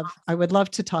actually I would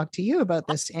love to talk to you about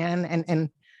this, Anne, and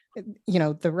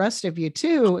the rest of you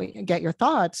too, get your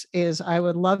thoughts, is I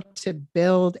would love to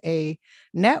build a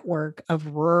network of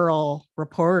rural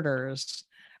reporters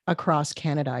across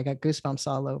Canada. I got goosebumps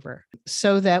all over,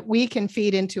 so that we can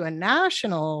feed into a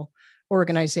national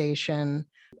organization.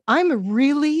 I'm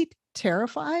really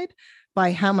terrified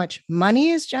by how much money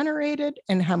is generated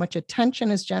and how much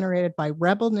attention is generated by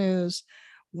Rebel News,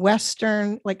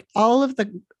 Western, like all of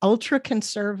the ultra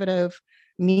conservative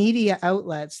media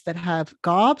outlets that have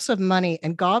gobs of money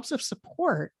and gobs of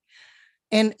support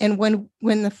And when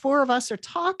the four of us are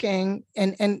talking,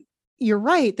 and you're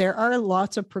right, there are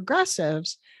lots of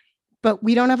progressives, but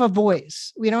we don't have a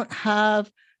voice. We don't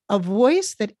have a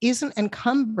voice that isn't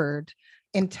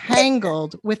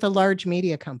entangled with a large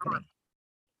media company.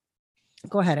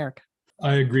 Go ahead, Eric.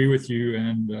 I agree with you,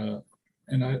 and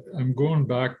I'm going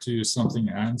back to something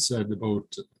Anne said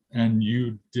about, and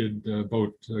you did,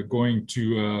 about going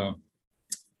to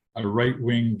a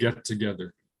right-wing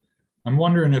get-together. I'm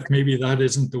wondering if maybe that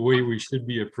isn't the way we should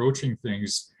be approaching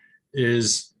things.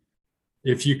 Is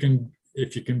if you can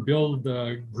build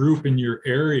a group in your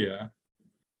area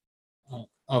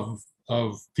of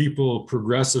people,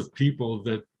 progressive people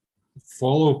that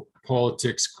follow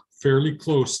politics fairly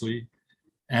closely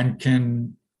and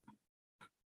can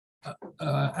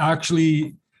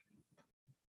actually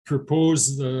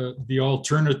propose the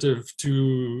alternative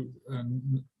to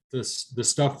the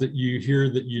stuff that you hear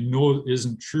that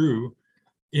isn't true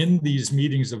in these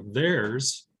meetings of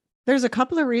theirs. There's a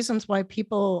couple of reasons why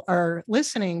people are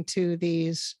listening to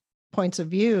these points of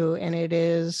view, and it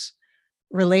is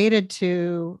related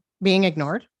to being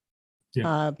ignored.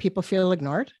 Yeah. People feel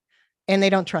ignored, and they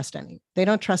don't trust any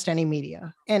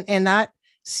media, and that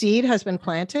seed has been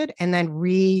planted and then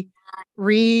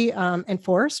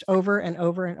enforced over and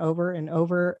over and over and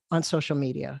over on social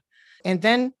media. And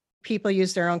then people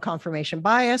use their own confirmation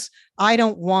bias. I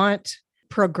don't want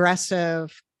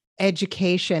progressive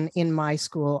education in my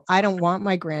school. I don't want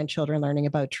my grandchildren learning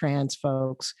about trans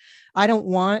folks. I don't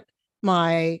want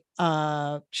my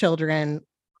children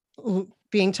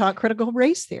being taught critical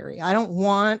race theory. I don't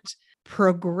want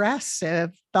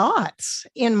progressive thoughts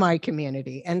in my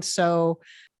community. And so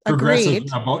agreed.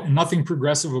 Nothing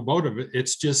progressive about it.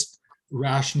 It's just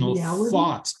rational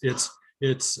thoughts.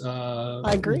 It's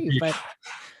I agree, but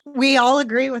we all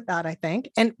agree with that, I think.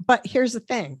 But here's the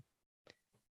thing.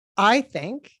 I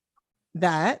think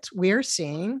that we're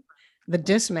seeing the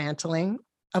dismantling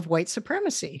of white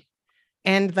supremacy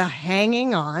and the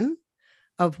hanging on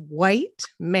of white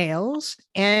males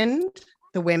and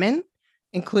the women,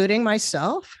 including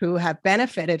myself, who have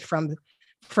benefited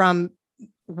from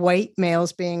white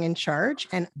males being in charge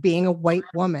and being a white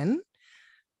woman.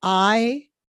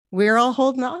 We're all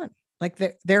holding on. Like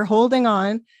they're holding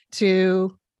on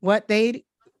to what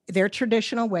their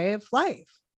traditional way of life,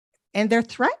 and they're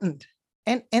threatened.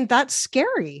 And that's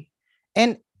scary.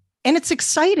 And it's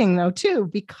exciting though, too,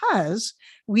 because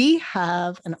we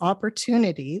have an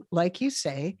opportunity, like you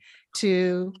say,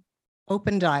 to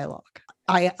open dialogue.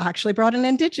 I actually brought an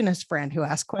Indigenous friend who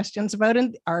asked questions about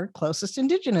our closest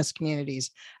Indigenous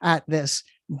communities at this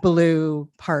Blue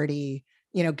Party,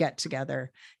 get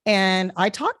together. And I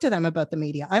talked to them about the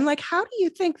media. I'm like, how do you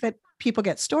think that people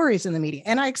get stories in the media?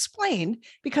 And I explained,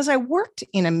 because I worked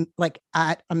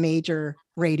at a major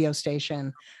radio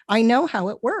station. I know how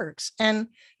it works. And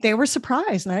they were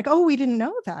surprised. And they're like, oh, we didn't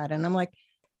know that. And I'm like,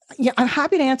 yeah, I'm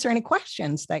happy to answer any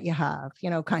questions that you have,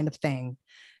 kind of thing.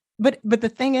 But the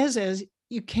thing is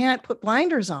you can't put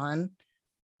blinders on.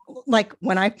 Like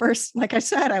when like I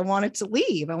said, I wanted to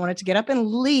leave. I wanted to get up and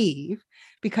leave,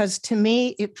 because to me,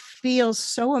 it feels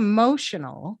so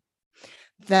emotional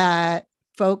that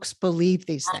folks believe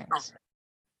these things.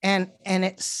 And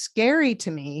it's scary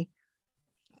to me,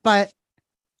 but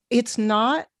it's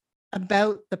not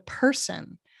about the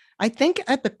person. I think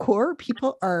at the core,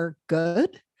 people are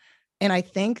good. And I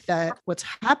think that what's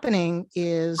happening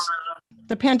is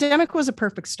the pandemic was a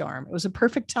perfect storm. It was a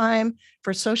perfect time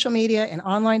for social media and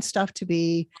online stuff to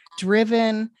be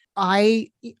driven.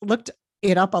 I looked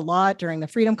it up a lot during the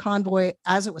Freedom Convoy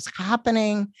as it was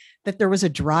happening, that there was a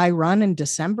dry run in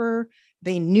December.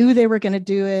 They knew they were going to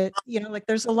do it.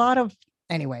 There's a lot of,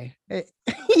 anyway,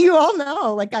 you all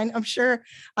know, I'm sure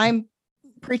I'm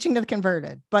preaching to the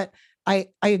converted, but I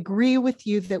agree with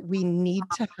you that we need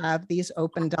to have these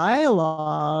open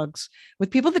dialogues with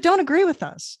people that don't agree with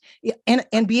us,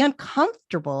 and be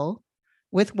uncomfortable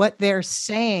with what they're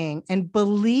saying and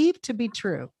believe to be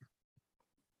true.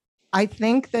 I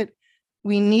think that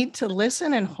we need to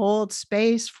listen and hold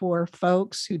space for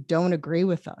folks who don't agree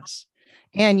with us.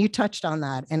 And you touched on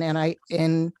that.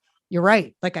 And you're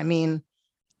right.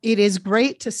 It is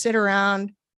great to sit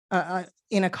around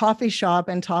in a coffee shop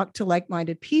and talk to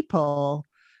like-minded people,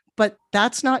 but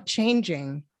that's not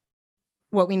changing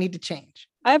what we need to change.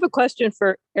 I have a question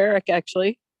for Eric,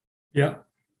 actually. Yeah.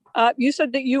 You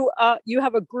said that you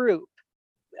have a group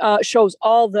shows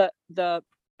all the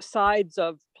sides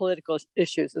of political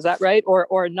issues. Is that right?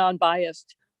 Or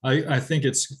non-biased? I think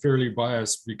it's fairly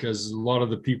biased, because a lot of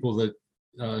the people that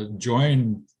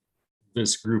join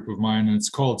this group of mine, and it's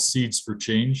called Seeds for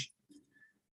Change.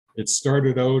 It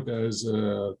started out as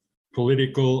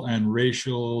political and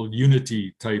racial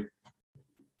unity type,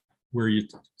 where you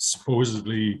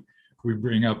supposedly we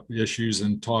bring up issues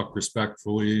and talk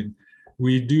respectfully.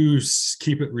 We do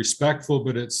keep it respectful,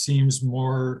 but it seems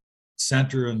more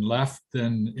center and left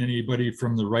than anybody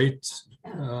from the right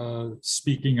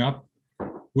speaking up,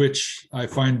 which I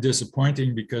find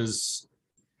disappointing, because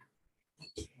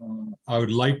I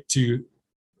would like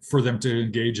for them to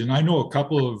engage. And I know a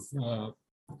couple of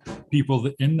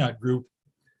people in that group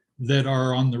that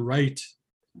are on the right,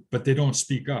 but they don't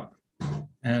speak up.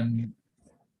 And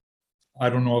I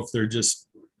don't know if they're just,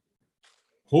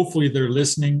 hopefully they're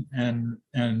listening and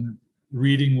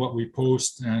reading what we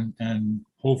post, and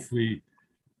hopefully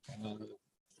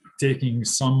taking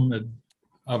some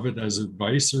of it as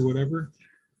advice or whatever.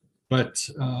 But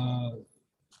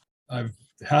I've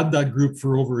had that group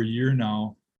for over a year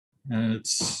now, and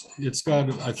it's got,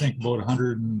 I think, about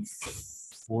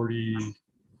 140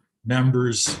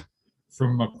 members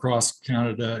from across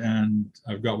Canada, and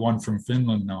I've got one from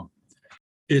Finland now.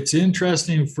 It's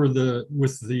interesting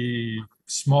with the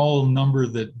small number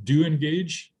that do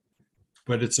engage,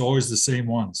 but it's always the same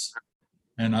ones.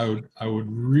 And I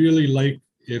would really like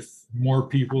if more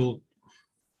people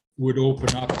would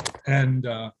open up and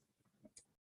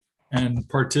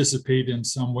participate in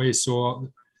some way. So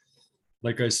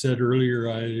like I said earlier,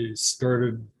 I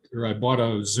bought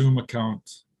a Zoom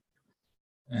account,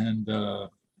 and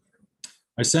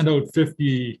I sent out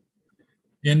 50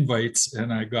 invites,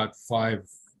 and I got 5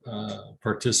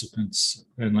 participants.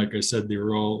 And like I said, they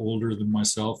were all older than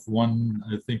myself. One,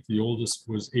 I think the oldest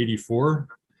was 84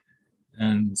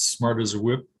 and smart as a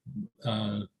whip,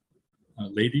 a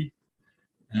lady.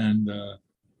 And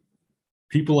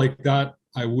people like that,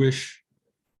 I wish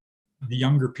the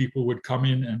younger people would come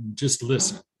in and just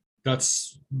listen.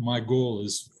 That's my goal,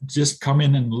 is just come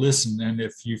in and listen. And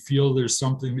if you feel there's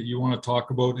something that you want to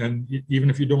talk about, and even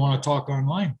if you don't want to talk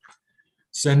online,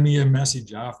 send me a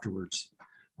message afterwards.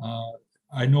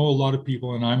 I know a lot of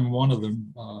people, and I'm one of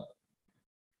them.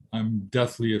 I'm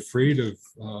deathly afraid of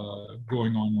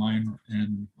going online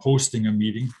and hosting a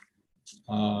meeting.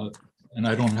 And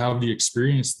I don't have the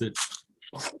experience that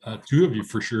 2 of you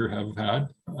for sure have had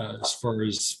as far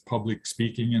as public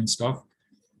speaking and stuff.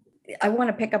 I want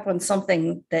to pick up on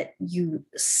something that you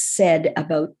said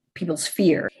about people's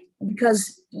fear,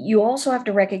 because you also have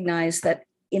to recognize that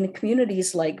in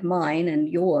communities like mine and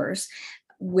yours,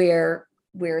 where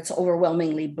it's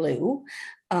overwhelmingly blue,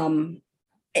 and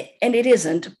it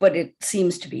isn't, but it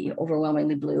seems to be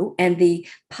overwhelmingly blue, and the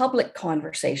public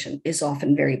conversation is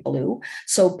often very blue.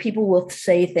 So people will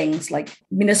say things like,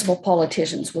 municipal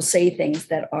politicians will say things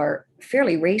that are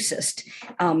fairly racist,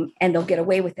 and they'll get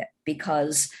away with it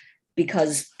because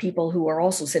people who are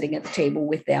also sitting at the table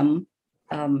with them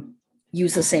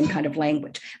use the same kind of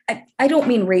language. I don't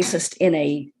mean racist in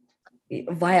a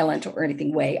violent or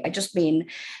anything way. I just mean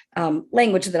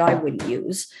language that I wouldn't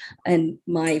use and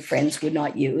my friends would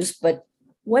not use. But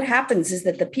what happens is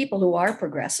that the people who are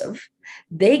progressive,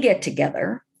 they get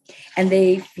together and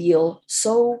they feel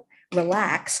so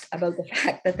relaxed about the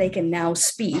fact that they can now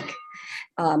speak,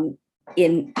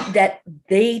 in that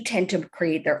they tend to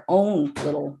create their own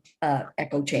little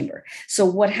echo chamber. So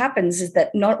what happens is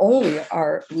that not only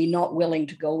are we not willing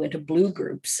to go into blue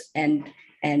groups and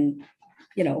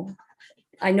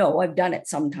I know I've done it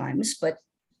sometimes, but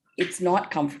it's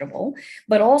not comfortable,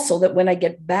 but also that when I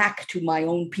get back to my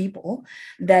own people,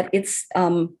 that it's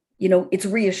it's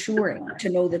reassuring to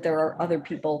know that there are other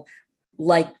people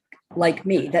like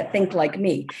me, that think like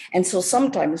me. And so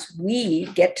sometimes we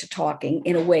get to talking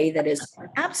in a way that is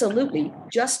absolutely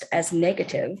just as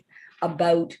negative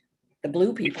about the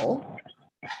blue people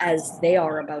as they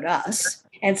are about us.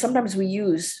 And sometimes we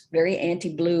use very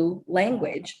anti-blue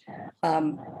language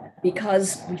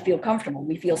because we feel comfortable,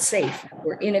 we feel safe.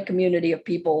 We're in a community of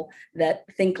people that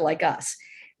think like us.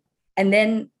 And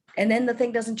then the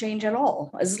thing doesn't change at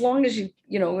all. As long as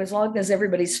as long as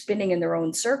everybody's spinning in their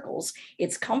own circles,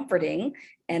 it's comforting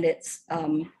and it's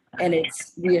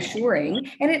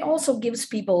reassuring. And it also gives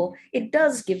people, it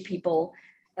does give people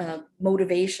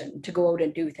motivation to go out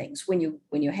and do things. When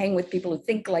you hang with people who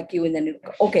think like you, and then,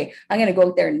 okay, I'm going to go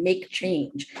out there and make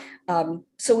change.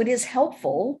 So it is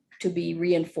helpful to be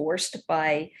reinforced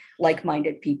by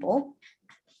like-minded people,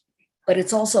 but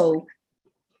it's also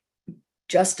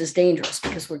just as dangerous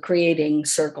because we're creating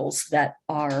circles that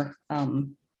are,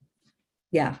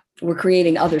 we're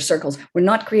creating other circles. We're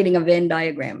not creating a Venn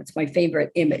diagram. It's my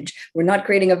favorite image. We're not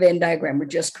creating a Venn diagram. We're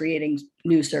just creating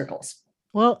new circles.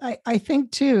 Well, I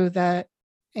think too that,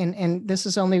 and this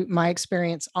is only my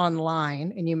experience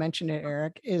online, and you mentioned it,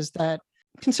 Eric, is that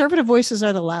conservative voices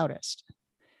are the loudest.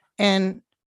 And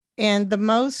and the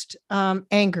most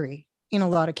angry in a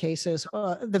lot of cases.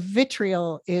 The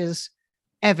vitriol is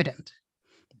evident.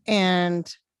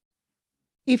 And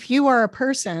if you are a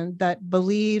person that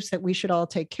believes that we should all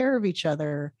take care of each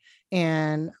other,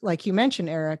 and like you mentioned,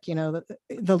 Eric,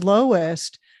 the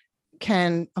lowest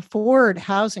can afford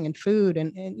housing and food,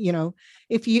 and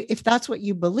if that's what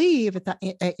you believe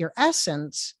at your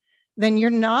essence, then you're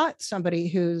not somebody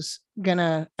who's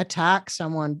gonna attack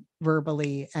someone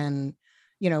verbally, and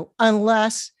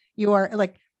unless you are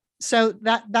like, so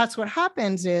that's what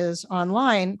happens is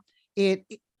online, it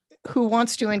who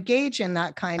wants to engage in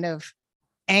that kind of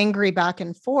angry back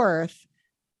and forth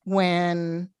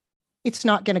when it's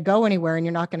not going to go anywhere and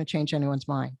you're not going to change anyone's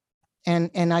mind.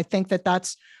 And I think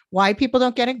that's why people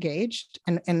don't get engaged,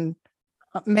 and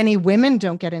many women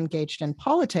don't get engaged in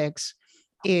politics,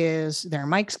 is their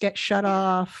mics get shut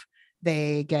off,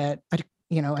 they get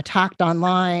attacked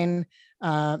online,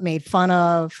 made fun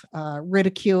of,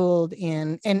 ridiculed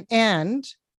and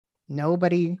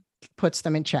nobody puts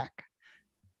them in check.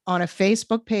 On a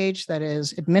Facebook page that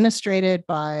is administrated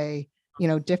by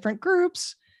different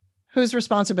groups, whose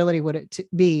responsibility would it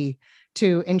be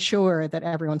to ensure that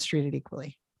everyone's treated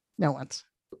equally? No one's.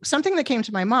 Something that came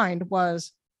to my mind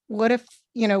was, what if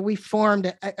we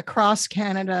formed a cross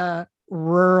Canada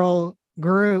rural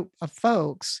group of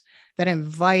folks that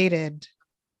invited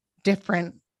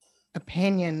different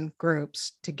opinion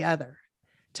groups together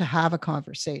to have a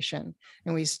conversation,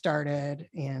 and we started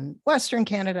in Western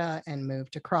Canada and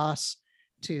moved across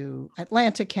to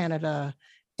Atlantic Canada,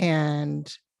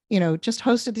 and just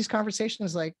hosted these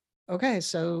conversations like, okay,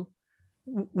 so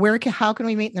how can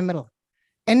we meet in the middle,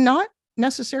 and not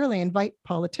necessarily invite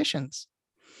politicians,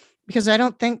 because I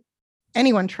don't think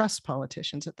anyone trusts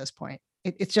politicians at this point.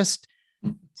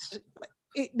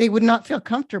 They would not feel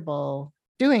comfortable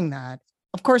doing that.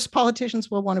 Of course, politicians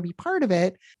will want to be part of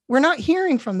it. We're not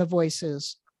hearing from the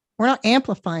voices. We're not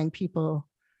amplifying people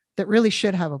that really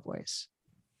should have a voice.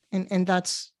 And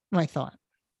that's my thought.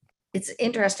 It's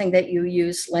interesting that you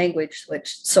use language,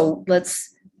 so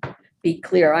let's be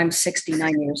clear, I'm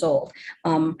 69 years old.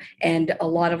 And a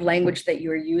lot of language that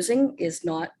you're using is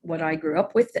not what I grew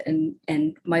up with.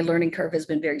 And my learning curve has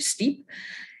been very steep.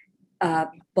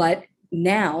 But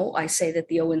now I say that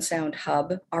the Owen Sound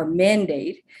Hub, our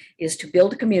mandate is to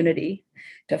build a community,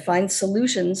 to find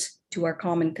solutions to our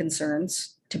common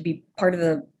concerns, to be part of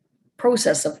the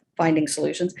process of finding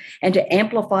solutions, and to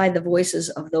amplify the voices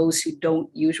of those who don't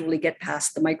usually get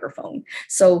past the microphone.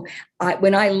 So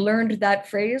when I learned that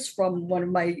phrase from one of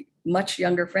my much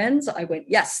younger friends, I went,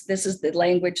 yes, this is the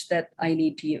language that I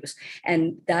need to use.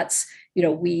 And that's,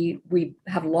 we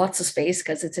have lots of space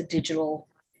because it's a digital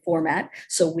format.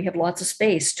 So we have lots of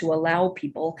space to allow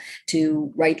people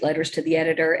to write letters to the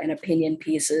editor and opinion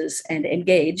pieces and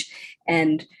engage.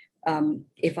 And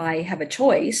if I have a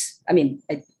choice,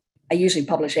 I usually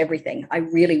publish everything. I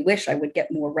really wish I would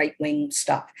get more right-wing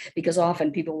stuff, because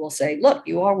often people will say, look,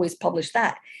 you always publish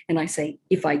that. And I say,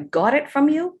 if I got it from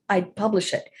you, I'd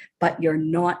publish it, but you're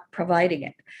not providing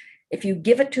it. If you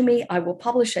give it to me, I will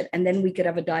publish it, and then we could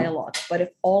have a dialogue. But if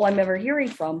all I'm ever hearing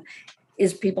from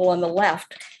is people on the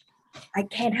left, I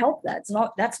can't help that.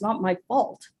 That's not my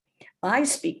fault. I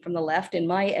speak from the left in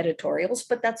my editorials,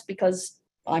 but that's because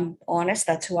I'm honest.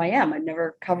 That's who I am. I've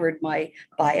never covered my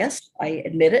bias. I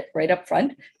admit it right up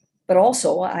front. But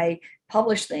also I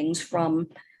publish things from,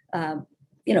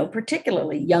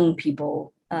 particularly young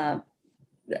people.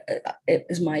 It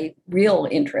is my real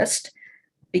interest,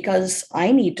 because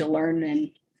I need to learn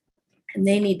and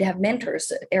they need to have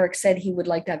mentors. Eric said he would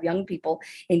like to have young people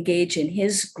engage in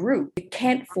his group. You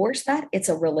can't force that. It's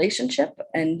a relationship.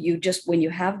 And when you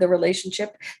have the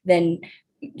relationship, then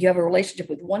you have a relationship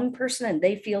with one person and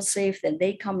they feel safe, then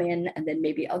they come in, and then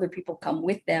maybe other people come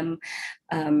with them.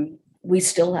 We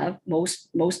still have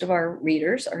most of our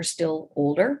readers are still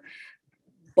older,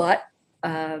 but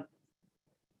the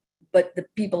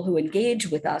people who engage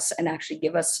with us and actually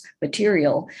give us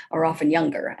material are often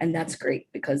younger. And that's great,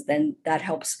 because then that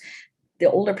helps. The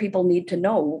older people need to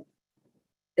know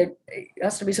there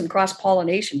has to be some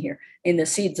cross-pollination here in the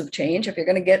seeds of change. If you're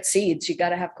going to get seeds, you got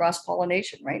to have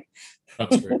cross-pollination, right?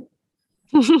 That's great.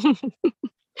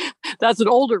 That's an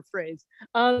older phrase.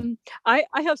 I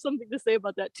have something to say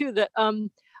about that too, that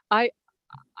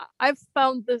I've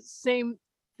found the same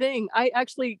thing. I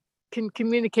actually can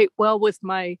communicate well with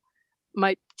my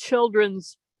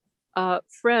children's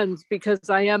friends, because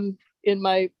I am in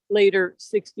my later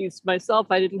 60s myself.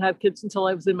 I didn't have kids until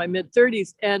I was in my mid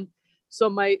 30s. And so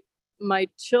my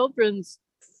children's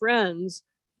friends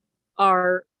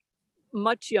are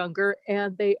much younger,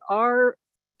 and they are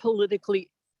politically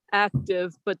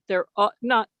active, but they're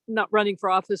not running for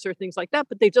office or things like that,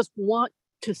 but they just want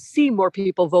to see more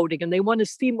people voting, and they want to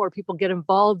see more people get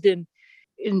involved in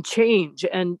change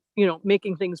and,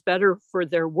 making things better for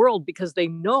their world, because they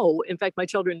know, in fact, my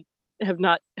children have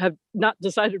not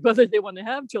decided whether they want to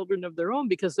have children of their own,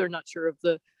 because they're not sure of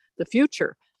the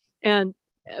future.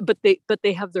 But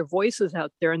they have their voices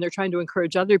out there, and they're trying to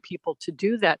encourage other people to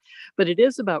do that. But it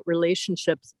is about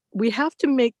relationships. We have to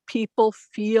make people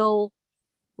feel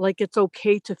like it's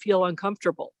okay to feel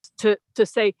uncomfortable, to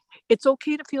say, it's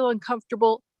okay to feel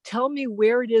uncomfortable. Tell me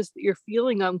where it is that you're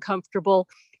feeling uncomfortable,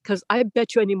 because I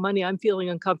bet you any money I'm feeling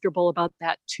uncomfortable about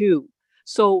that too.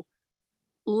 So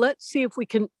let's see if we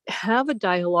can have a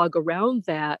dialogue around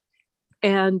that,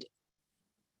 and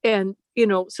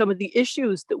some of the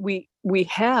issues that we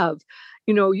have.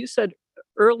 You said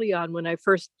early on, when I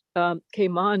first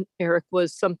came on, Eric,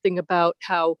 was something about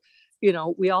how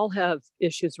we all have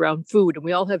issues around food, and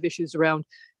we all have issues around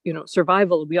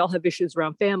survival, and we all have issues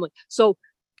around family. So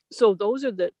those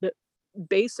are the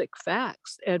basic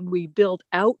facts, and we build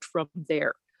out from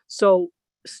there. So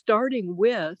starting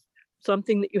with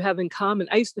something that you have in common.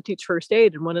 I used to teach first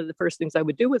aid, and one of the first things I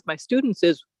would do with my students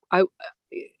is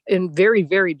in very,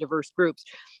 very diverse groups,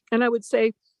 and I would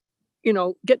say,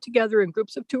 get together in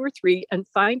groups of 2 or 3 and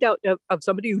find out of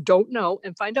somebody you don't know,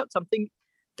 and find out something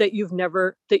that you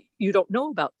don't know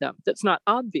about them, that's not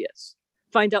obvious.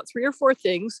 Find out 3 or 4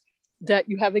 things that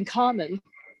you have in common,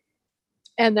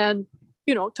 and then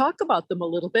talk about them a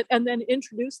little bit, and then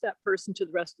introduce that person to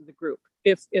the rest of the group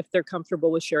if they're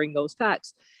comfortable with sharing those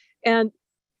facts. And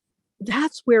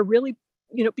that's where really,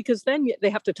 because then they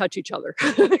have to touch each other.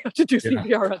 They have to do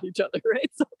CPR on each other, right?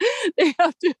 So they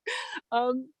have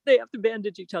to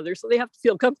bandage each other. So they have to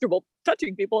feel comfortable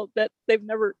touching people that they've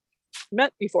never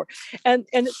met before. And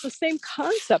it's the same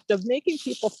concept of making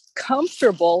people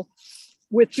comfortable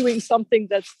with doing something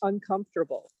that's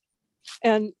uncomfortable.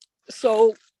 And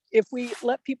so if we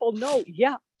let people know,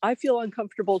 yeah, I feel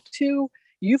uncomfortable too,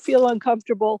 you feel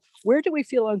uncomfortable, where do we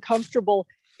feel uncomfortable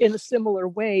in a similar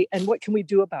way, and what can we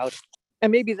do about it?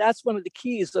 And maybe that's one of the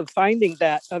keys of finding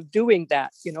that, of doing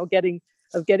that,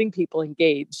 getting people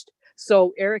engaged.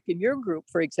 So Eric, in your group,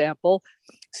 for example,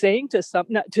 saying to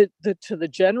the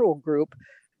general group,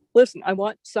 listen, I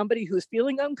want somebody who's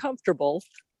feeling uncomfortable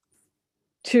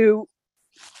to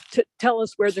tell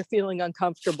us where they're feeling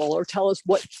uncomfortable, or tell us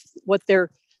what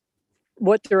their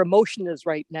emotion is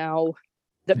right now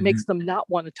that makes them not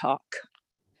want to talk,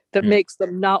 that makes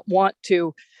them not want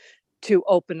to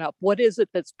open up. What is it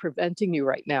that's preventing you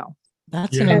right now?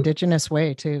 That's an Indigenous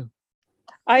way too.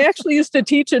 I actually used to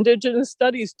teach Indigenous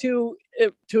studies to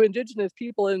Indigenous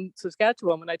people in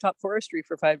Saskatchewan when I taught forestry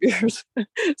for 5 years.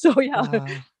 So wow.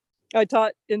 I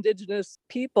taught Indigenous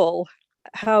people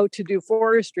how to do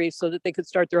forestry so that they could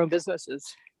start their own businesses.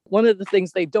 One of the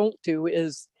things they don't do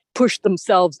is push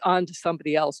themselves onto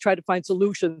somebody else, try to find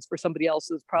solutions for somebody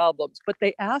else's problems. But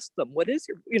they ask them, what is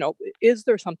is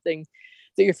there something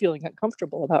that you're feeling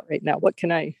uncomfortable about right now? What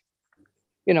can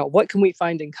what can we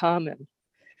find in common?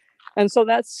 And so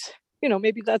that's,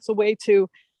 maybe that's a way to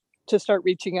start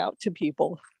reaching out to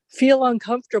people. Feel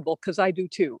uncomfortable, because I do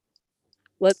too.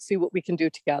 Let's see what we can do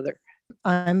together.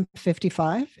 I'm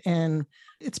 55, and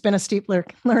it's been a steep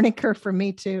learning curve for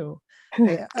me too.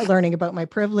 Learning about my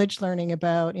privilege, learning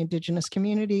about Indigenous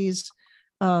communities,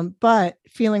 but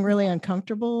feeling really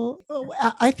uncomfortable.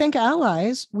 I think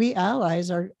we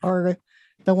allies are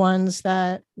the ones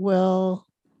that will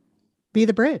be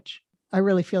the bridge. I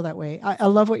really feel that way. I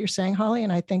love what you're saying, Holly.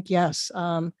 And I think, yes,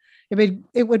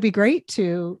 it would be great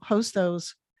to host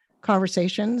those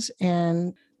conversations,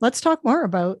 and let's talk more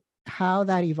about how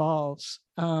that evolves.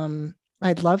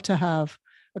 I'd love to have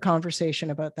a conversation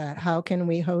about that. How can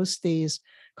we host these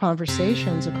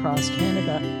conversations across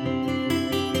Canada?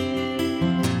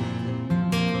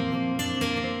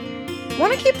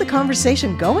 Want to keep the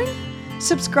conversation going?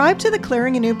 Subscribe to the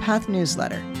Clearing a New Path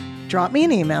newsletter. Drop me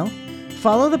an email,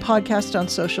 follow the podcast on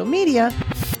social media,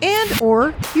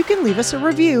 or you can leave us a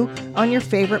review on your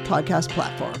favorite podcast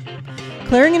platform.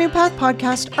 Clearing a New Path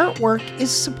podcast artwork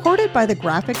is supported by the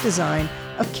graphic design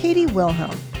of Katie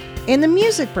Wilhelm, and the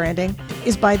music branding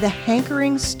is by The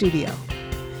Hankering Studio.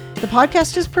 The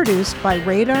podcast is produced by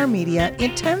Radar Media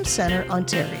in Thames Centre,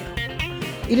 Ontario.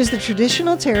 It is the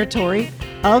traditional territory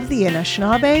of the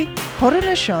Anishinaabe,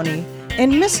 Haudenosaunee,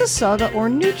 and Mississauga or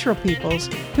Neutral peoples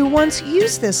who once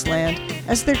used this land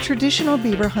as their traditional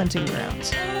beaver hunting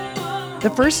grounds.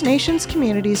 The First Nations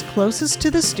communities closest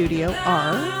to the studio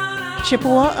are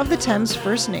Chippewa of the Thames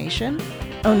First Nation,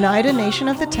 Oneida Nation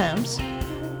of the Thames,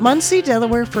 Munsee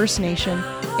Delaware First Nation,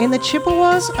 and the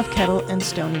Chippewas of Kettle and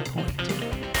Stony Point.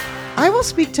 I will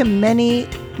speak to many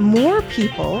more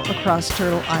people across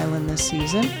Turtle Island this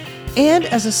season, and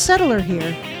as a settler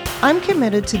here, I'm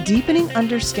committed to deepening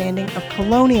understanding of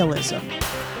colonialism,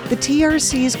 the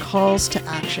TRC's calls to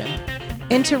action,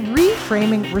 and to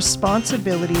reframing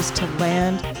responsibilities to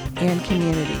land and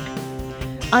community.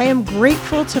 I am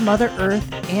grateful to Mother Earth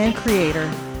and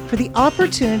Creator for the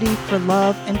opportunity for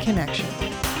love and connection,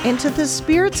 and to the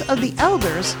spirits of the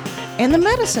elders and the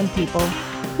medicine people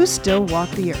who still walk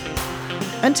the earth.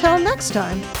 Until next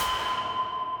time,